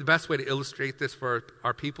 what would be the best way to illustrate this for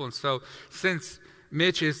our people. And so, since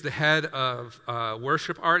Mitch is the head of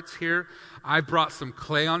worship arts here, I brought some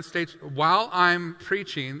clay on stage. While I'm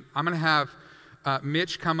preaching, I'm going to have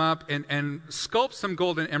Mitch come up and sculpt some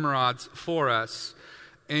golden emerods for us.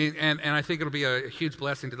 And I think it'll be a huge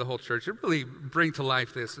blessing to the whole church. It'll really bring to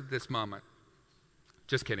life this moment.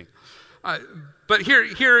 Just kidding. But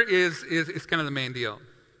here is kind of the main deal.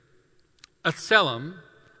 A tselem,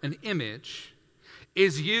 an image,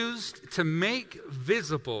 is used to make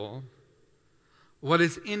visible what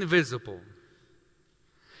is invisible.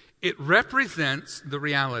 It represents the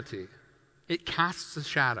reality. It casts a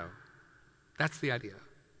shadow. That's the idea.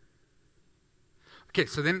 Okay,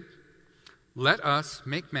 so then let us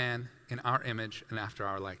make man in our image and after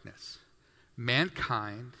our likeness.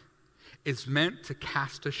 Mankind is meant to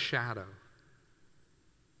cast a shadow,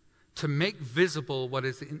 to make visible what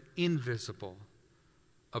is invisible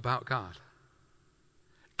about God.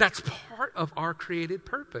 That's part of our created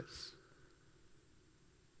purpose.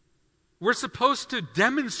 We're supposed to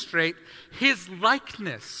demonstrate his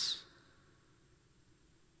likeness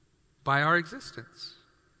by our existence.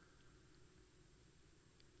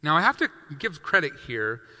 Now, I have to give credit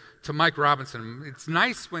here to Mike Robinson. It's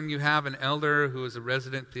nice when you have an elder who is a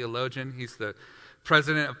resident theologian. He's the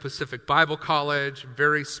president of Pacific Bible College,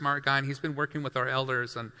 very smart guy, and he's been working with our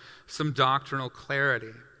elders on some doctrinal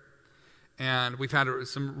clarity. And we've had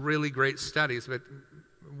some really great studies, but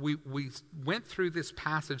we went through this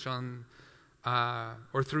passage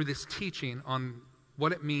or through this teaching on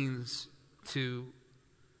what it means to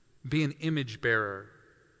be an image bearer.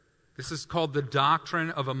 This is called the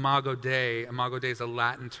doctrine of Imago Dei. Imago Dei is a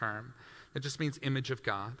Latin term. It just means image of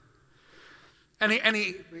God. And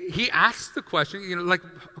he asks the question,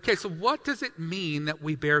 okay, so what does it mean that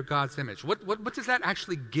we bear God's image? What does that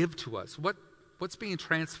actually give to us? What's being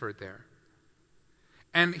transferred there?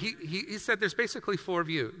 And he said there's basically 4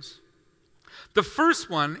 views. The first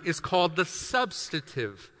one is called the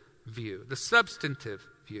substantive view,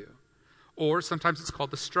 or sometimes it's called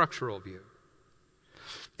the structural view.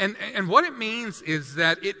 And what it means is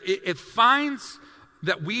that it finds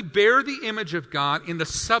that we bear the image of God in the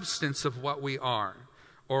substance of what we are,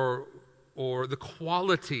 or the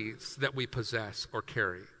qualities that we possess or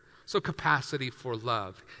carry. So capacity for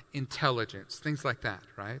love, intelligence, things like that,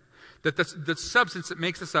 right? That the substance that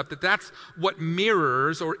makes us up, that's what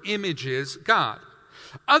mirrors or images God.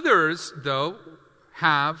 Others, though,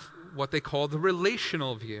 have what they call the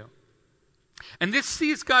relational view. And this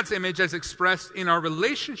sees God's image as expressed in our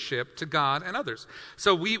relationship to God and others.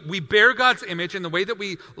 So we bear God's image in the way that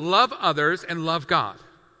we love others and love God.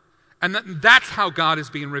 And that's how God is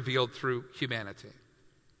being revealed through humanity.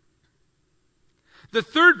 The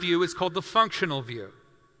third view is called the functional view.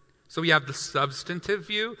 So we have the substantive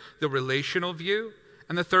view, the relational view,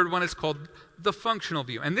 and the third one is called the functional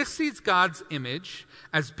view. And this sees God's image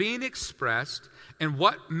as being expressed in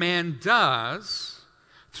what man does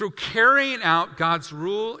through carrying out God's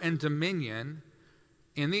rule and dominion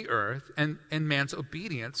in the earth and man's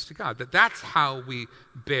obedience to God. That's how we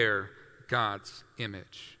bear God's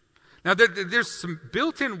image. Now, there's some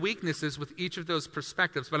built-in weaknesses with each of those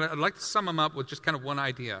perspectives, but I'd like to sum them up with just kind of one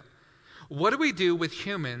idea. What do we do with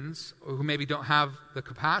humans who maybe don't have the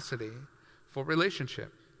capacity for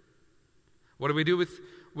relationship? What do we do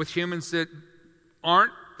with humans that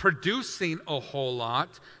aren't producing a whole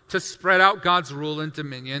lot to spread out God's rule and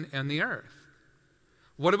dominion in the earth?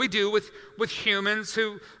 What do we do with humans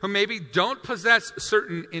who maybe don't possess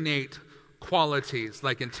certain innate qualities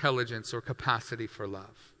like intelligence or capacity for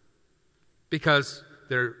love because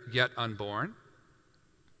they're yet unborn,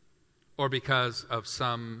 or because of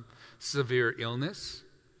some severe illness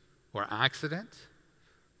or accident,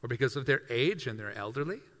 or because of their age and they're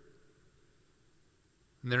elderly?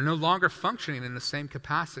 And they're no longer functioning in the same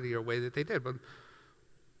capacity or way that they did. But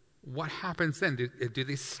what happens then? Do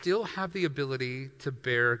they still have the ability to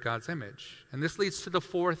bear God's image? And this leads to the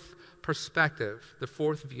fourth perspective, the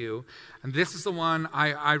fourth view. And this is the one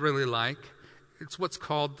I really like. It's what's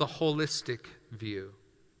called the holistic view.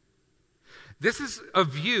 This is a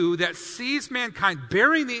view that sees mankind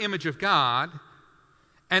bearing the image of God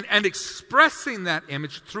and expressing that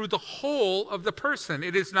image through the whole of the person.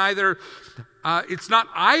 It is neither, it's not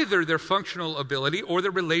either their functional ability or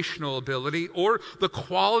their relational ability or the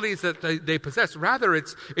qualities that they possess. Rather,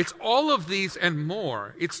 it's all of these and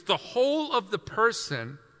more. It's the whole of the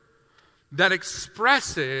person that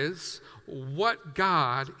expresses what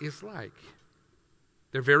God is like.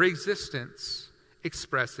 Their very existence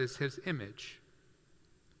expresses his image.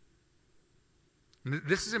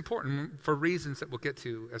 This is important for reasons that we'll get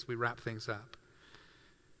to as we wrap things up.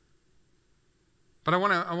 But I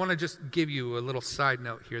want to just give you a little side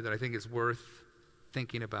note here that I think is worth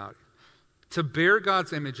thinking about. To bear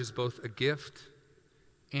God's image is both a gift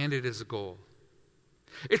and it is a goal.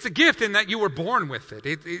 It's a gift in that you were born with it.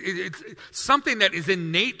 It's something that is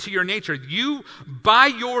innate to your nature. You, by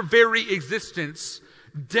your very existence,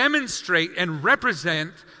 demonstrate and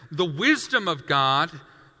represent the wisdom of God,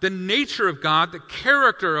 the nature of God, the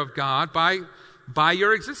character of God by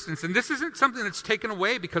your existence. And this isn't something that's taken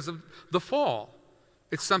away because of the fall.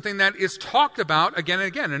 It's something that is talked about again and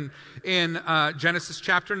again in Genesis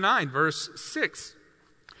chapter 9, verse 6.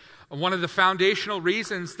 One of the foundational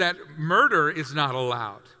reasons that murder is not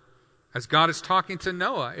allowed, as God is talking to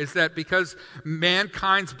Noah, is that because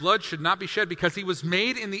mankind's blood should not be shed because he was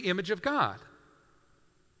made in the image of God.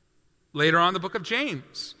 Later on, the book of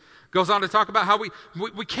James goes on to talk about how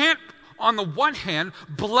we can't, on the one hand,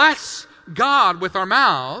 bless God with our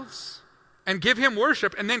mouths and give him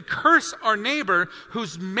worship and then curse our neighbor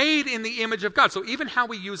who's made in the image of God. So even how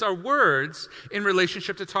we use our words in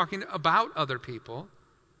relationship to talking about other people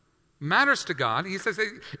matters to God. He says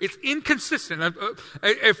it's inconsistent.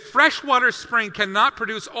 A freshwater spring cannot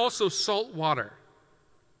produce also salt water.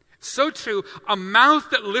 So too, a mouth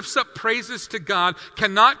that lifts up praises to God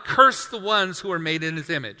cannot curse the ones who are made in his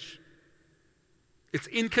image. It's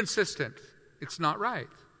inconsistent. It's not right.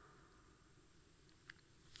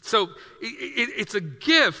 So it's a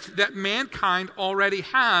gift that mankind already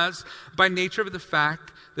has by nature of the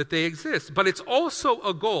fact that they exist. But it's also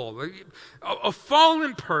a goal. A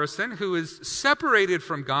fallen person who is separated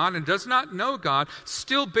from God and does not know God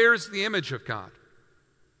still bears the image of God.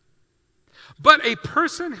 But a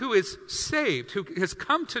person who is saved, who has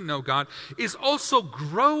come to know God, is also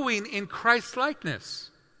growing in Christ-likeness.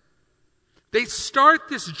 They start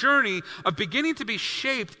this journey of beginning to be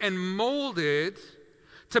shaped and molded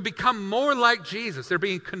to become more like Jesus. They're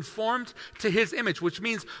being conformed to his image, which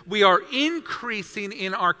means we are increasing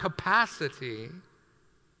in our capacity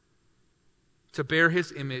to bear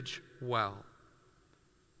his image well,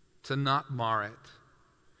 to not mar it.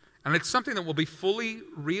 And it's something that will be fully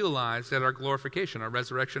realized at our glorification, our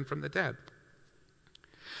resurrection from the dead.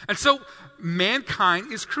 And so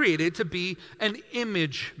mankind is created to be an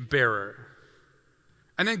image bearer.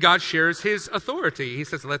 And then God shares his authority. He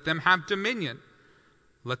says, let them have dominion.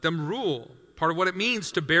 Let them rule. Part of what it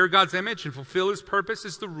means to bear God's image and fulfill his purpose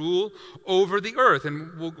is to rule over the earth.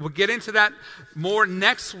 And we'll get into that more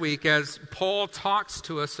next week as Paul talks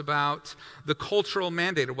to us about the cultural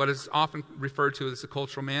mandate, or what is often referred to as the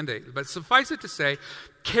cultural mandate. But suffice it to say,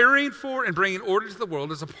 caring for and bringing order to the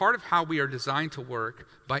world is a part of how we are designed to work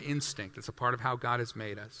by instinct. It's a part of how God has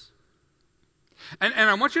made us. And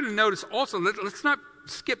I want you to notice also, let's not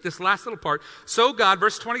skip this last little part. So God,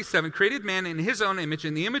 verse 27, created man in his own image.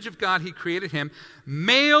 In the image of God, he created him.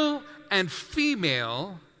 Male and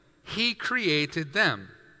female, he created them.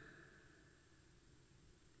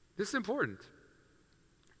 This is important.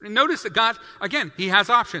 Notice that God, again, he has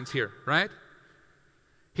options here, right?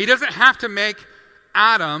 He doesn't have to make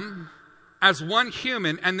Adam as one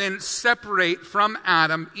human and then separate from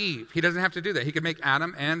Adam Eve. He doesn't have to do that. He could make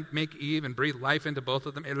Adam and make Eve and breathe life into both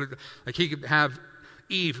of them. Like he could have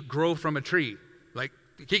Eve grow from a tree. Like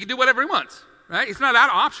he can do whatever he wants, right? He's not out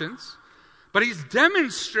of options, but he's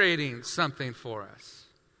demonstrating something for us.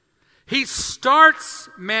 He starts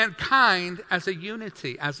mankind as a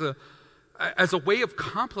unity, as a way of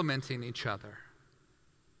complementing each other,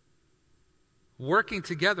 working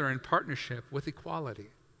together in partnership with equality.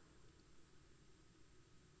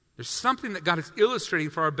 There's something that God is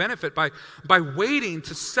illustrating for our benefit by waiting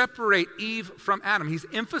to separate Eve from Adam. He's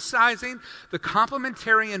emphasizing the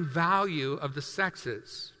complementarian value of the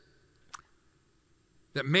sexes.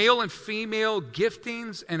 That male and female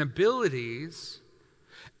giftings and abilities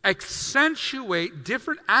accentuate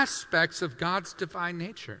different aspects of God's divine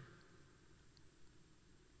nature,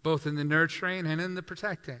 both in the nurturing and in the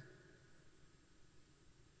protecting.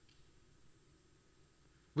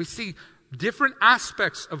 We see different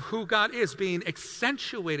aspects of who God is being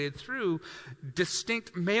accentuated through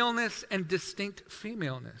distinct maleness and distinct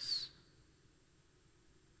femaleness.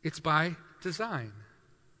 It's by design.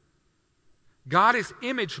 God is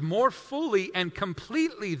imaged more fully and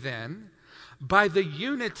completely then by the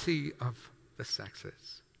unity of the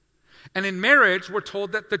sexes. And in marriage, we're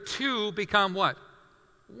told that the two become what?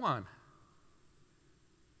 One.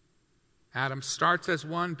 Adam starts as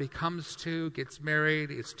one, becomes two, gets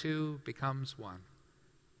married, is two, becomes one.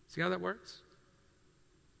 See how that works?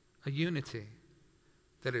 A unity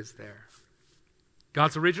that is there.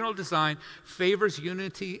 God's original design favors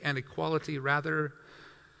unity and equality rather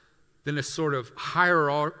than a sort of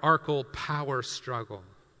hierarchical power struggle.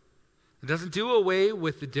 It doesn't do away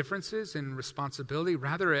with the differences in responsibility.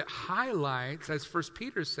 Rather, it highlights, as 1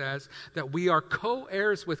 Peter says, that we are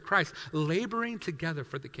co-heirs with Christ, laboring together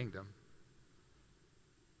for the kingdom.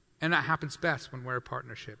 And that happens best when we're a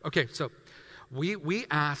partnership. Okay, so we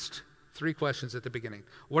asked 3 questions at the beginning.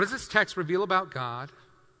 What does this text reveal about God?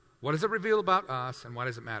 What does it reveal about us? And why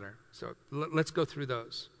does it matter? So let's go through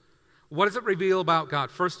those. What does it reveal about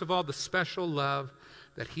God? First of all, the special love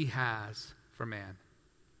that he has for man.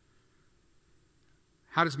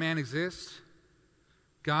 How does man exist?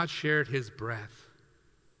 God shared his breath.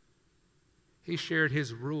 He shared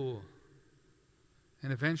his rule.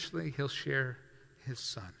 And eventually he'll share his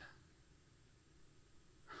son.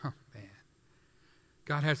 Oh, man.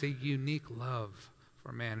 God has a unique love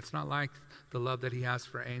for man. It's not like the love that he has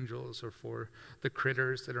for angels or for the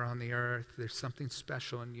critters that are on the earth. There's something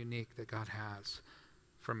special and unique that God has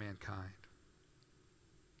for mankind.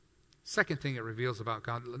 Second thing it reveals about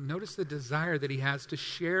God, notice the desire that he has to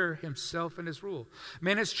share himself and his rule.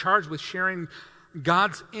 Man is charged with sharing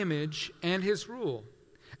God's image and his rule.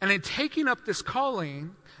 And in taking up this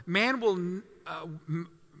calling, man will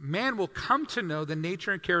come to know the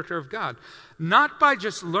nature and character of God, not by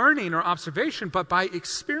just learning or observation, but by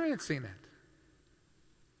experiencing it.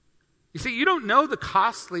 You see, you don't know the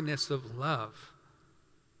costliness of love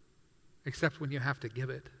except when you have to give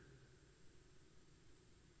it.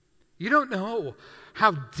 You don't know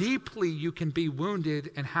how deeply you can be wounded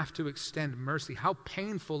and have to extend mercy, how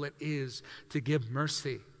painful it is to give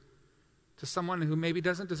mercy to someone who maybe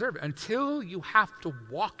doesn't deserve it, until you have to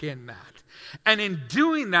walk in that. And in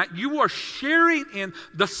doing that, you are sharing in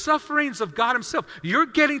the sufferings of God himself. You're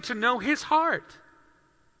getting to know his heart.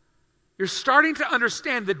 You're starting to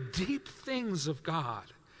understand the deep things of God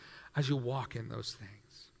as you walk in those things.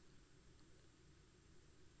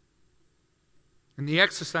 In the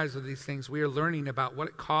exercise of these things, we are learning about what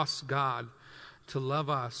it costs God to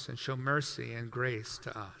love us and show mercy and grace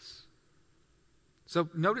to us. So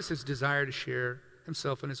notice his desire to share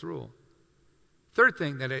himself and his rule. Third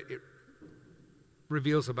thing that it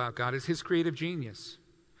reveals about God is his creative genius.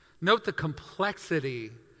 Note the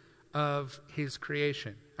complexity of his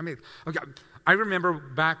creation. I mean, okay, I remember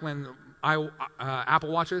back when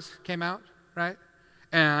Apple Watches came out, right?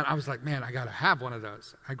 And I was like, man, I got to have one of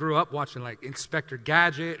those. I grew up watching like Inspector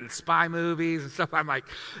Gadget and spy movies and stuff. I'm like,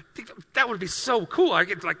 that would be so cool. I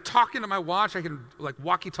get like talking to my watch. I can like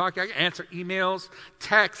walkie-talkie. I can answer emails,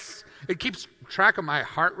 texts. It keeps track of my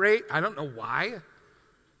heart rate. I don't know why,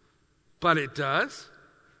 but it does.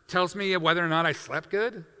 Tells me whether or not I slept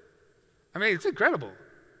good. I mean, it's incredible.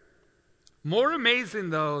 More amazing,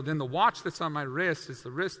 though, than the watch that's on my wrist is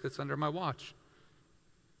the wrist that's under my watch.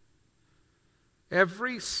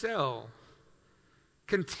 Every cell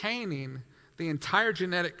containing the entire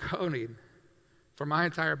genetic coding for my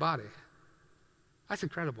entire body. That's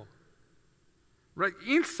incredible. Right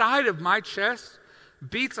inside of my chest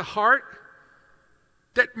beats a heart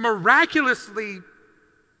that miraculously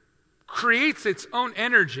creates its own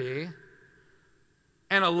energy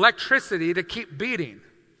and electricity to keep beating.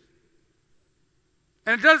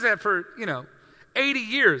 And it does that for, 80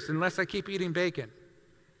 years unless I keep eating bacon.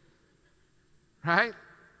 Right?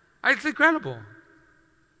 It's incredible.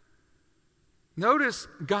 Notice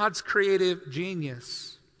God's creative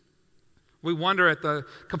genius. We wonder at the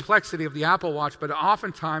complexity of the Apple Watch, but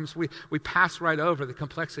oftentimes we pass right over the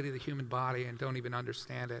complexity of the human body and don't even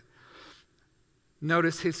understand it.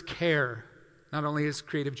 Notice his care. Not only his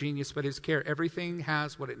creative genius, but his care. Everything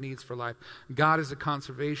has what it needs for life. God is a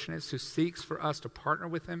conservationist who seeks for us to partner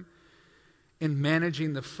with him in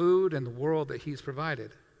managing the food and the world that he's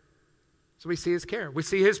provided. So we see his care. We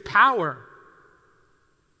see his power.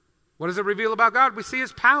 What does it reveal about God? We see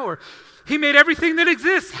his power. He made everything that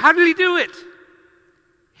exists. How did he do it?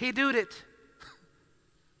 He did it.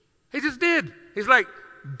 He just did. He's like,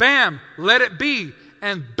 bam, let it be.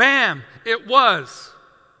 And bam, it was.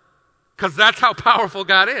 Because that's how powerful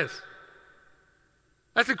God is.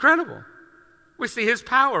 That's incredible. We see his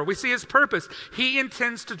power. We see his purpose. He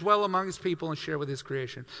intends to dwell among his people and share with his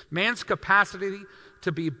creation. Man's capacity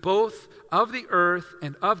to be both of the earth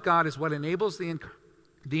and of God is what enables the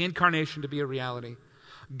incarnation to be a reality.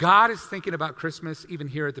 God is thinking about Christmas even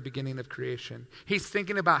here at the beginning of creation. He's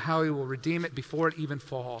thinking about how he will redeem it before it even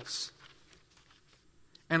falls,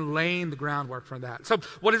 and laying the groundwork for that. So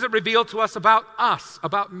what does it reveal to us,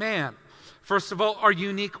 about man? First of all, our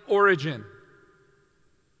unique origin.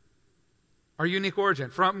 Our unique origin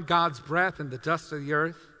from God's breath and the dust of the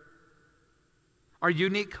earth. Our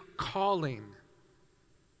unique calling.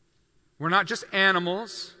 We're not just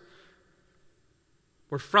animals.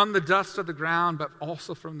 We're from the dust of the ground, but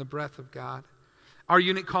also from the breath of God. Our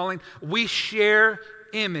unique calling. We share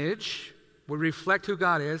image. We reflect who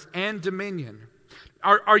God is, and dominion.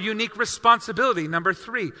 Our unique responsibility, number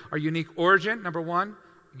 3. Our unique origin, number 1.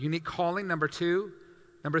 Unique calling, number 2.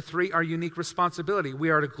 Number 3, our unique responsibility.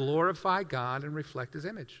 We are to glorify God and reflect his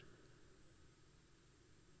image.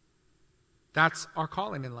 That's our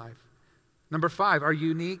calling in life. Number 5,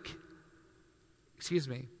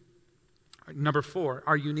 Number 4,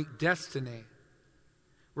 our unique destiny.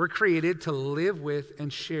 We're created to live with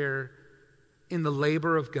and share in the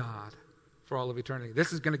labor of God for all of eternity.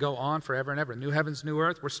 This is going to go on forever and ever. New heavens, new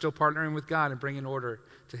earth. We're still partnering with God and bringing order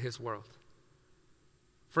to his world.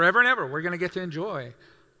 Forever and ever, we're going to get to enjoy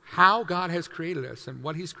how God has created us and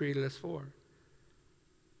what he's created us for.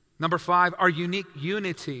 Number 5, our unique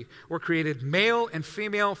unity. We're created male and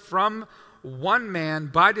female from one man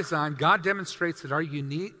by design. God demonstrates that our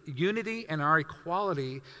unity and our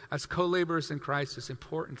equality as co-laborers in Christ is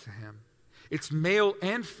important to him. It's male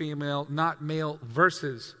and female, not male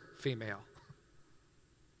versus female.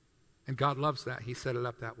 And God loves that. He set it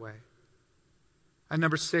up that way. And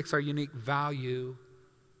number 6, our unique value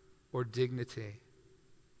or dignity.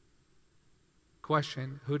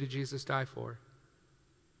 Question, who did Jesus die for?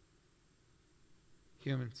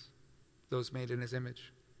 Humans, those made in his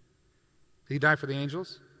image. Did he die for the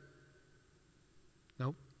angels?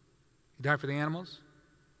 Nope. He died for the animals?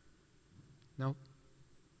 Nope.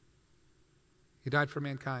 He died for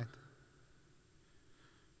mankind.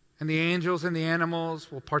 And the angels and the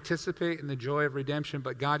animals will participate in the joy of redemption,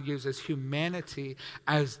 but God uses humanity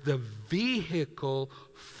as the vehicle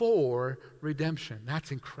for redemption.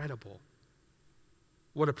 That's incredible.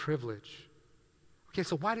 What a privilege. Okay,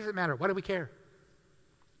 so why does it matter? Why do we care?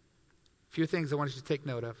 A few things I want you to take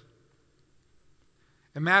note of.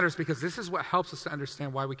 It matters because this is what helps us to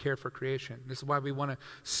understand why we care for creation. This is why we want to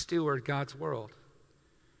steward God's world,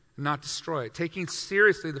 not destroy it. Taking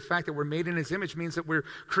seriously the fact that we're made in his image means that we're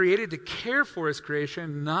created to care for his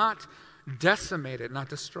creation, not decimate it, not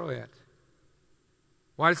destroy it.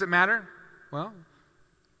 Why does it matter? Well,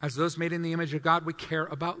 as those made in the image of God, we care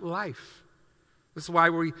about life. This is why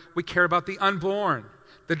we care about the unborn,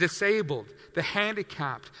 the disabled, the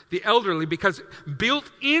handicapped, the elderly, because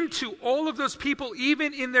built into all of those people,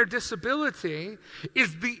 even in their disability,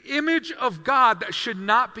 is the image of God that should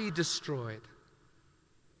not be destroyed.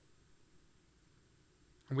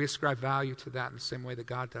 And we ascribe value to that in the same way that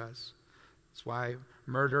God does. That's why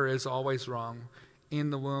murder is always wrong, in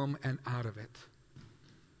the womb and out of it.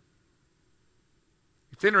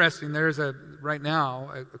 It's interesting, there's right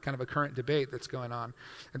now a kind of a current debate that's going on.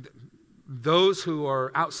 And those who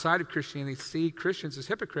are outside of Christianity see Christians as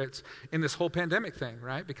hypocrites in this whole pandemic thing,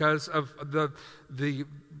 right? Because of the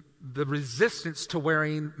resistance to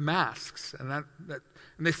wearing masks. And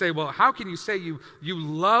and they say, well, how can you say you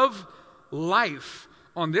love life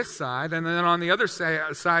on this side, and then on the other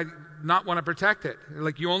side not want to protect it?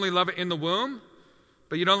 Like you only love it in the womb,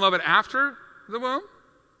 but you don't love it after the womb?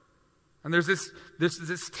 And there's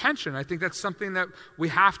this tension. I think that's something that we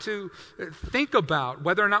have to think about,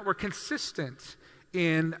 whether or not we're consistent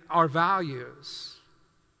in our values.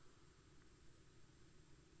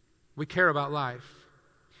 We care about life.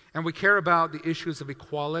 And we care about the issues of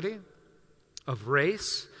equality, of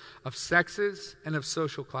race, of sexes, and of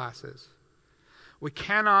social classes. We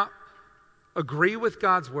cannot agree with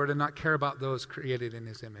God's word and not care about those created in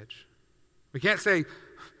his image. We can't say,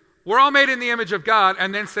 we're all made in the image of God,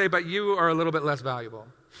 and then say, but you are a little bit less valuable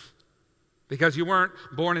because you weren't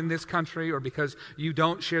born in this country, or because you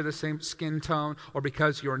don't share the same skin tone, or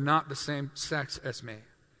because you're not the same sex as me.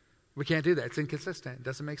 We can't do that. It's inconsistent. It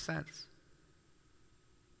doesn't make sense.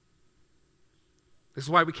 This is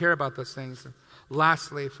why we care about those things. And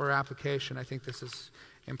lastly, for application, I think this is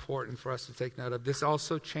important for us to take note of. This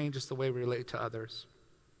also changes the way we relate to others.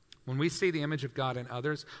 When we see the image of God in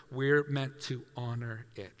others, we're meant to honor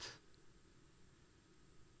it.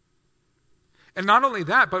 And not only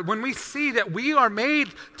that, but when we see that we are made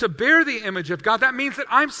to bear the image of God, that means that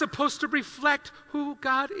I'm supposed to reflect who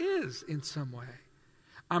God is in some way.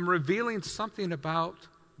 I'm revealing something about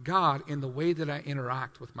God in the way that I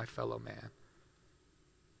interact with my fellow man.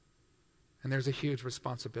 And there's a huge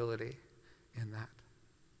responsibility in that.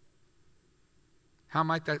 How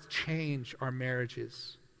might that change our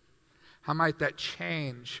marriages? How might that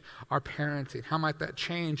change our parenting? How might that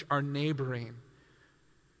change our neighboring?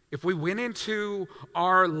 If we went into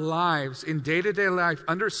our lives, in day-to-day life,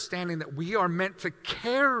 understanding that we are meant to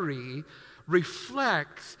carry,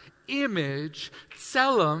 reflect, image,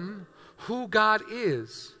 tselem, who God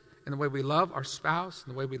is, in the way we love our spouse,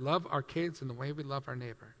 in the way we love our kids, in the way we love our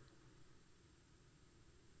neighbor.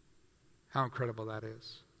 How incredible that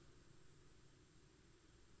is.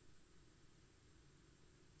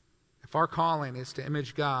 If our calling is to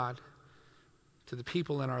image God to the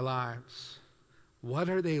people in our lives, what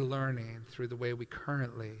are they learning through the way we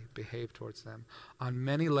currently behave towards them? On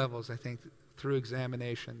many levels, I think, through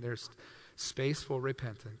examination, there's space for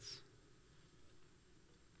repentance.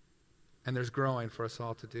 And there's growing for us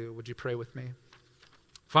all to do. Would you pray with me?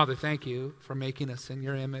 Father, thank you for making us in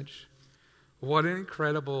your image. What an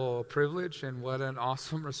incredible privilege and what an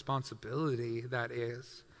awesome responsibility that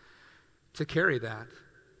is to carry that.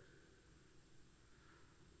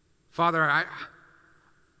 Father, I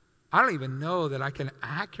don't even know that I can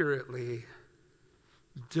accurately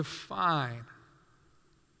define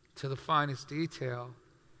to the finest detail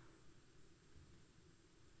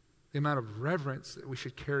the amount of reverence that we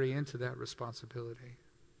should carry into that responsibility.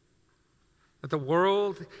 That the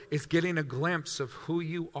world is getting a glimpse of who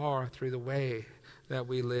you are through the way that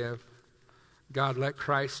we live. God, let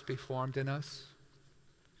Christ be formed in us.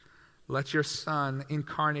 Let your Son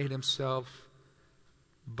incarnate himself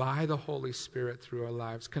by the Holy Spirit through our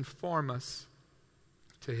lives. Conform us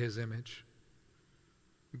to his image.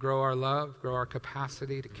 Grow our love, grow our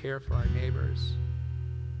capacity to care for our neighbors.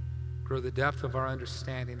 Grow the depth of our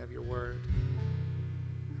understanding of your word.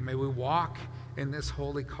 And may we walk in this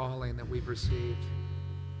holy calling that we've received.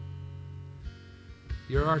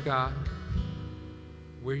 You're our God.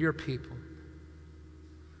 We're your people.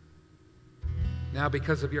 Now,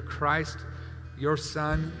 because of your Christ, your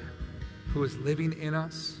Son, who is living in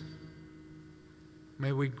us,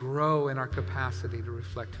 may we grow in our capacity to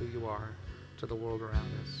reflect who you are to the world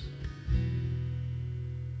around us.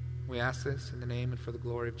 We ask this in the name and for the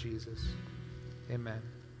glory of Jesus. Amen.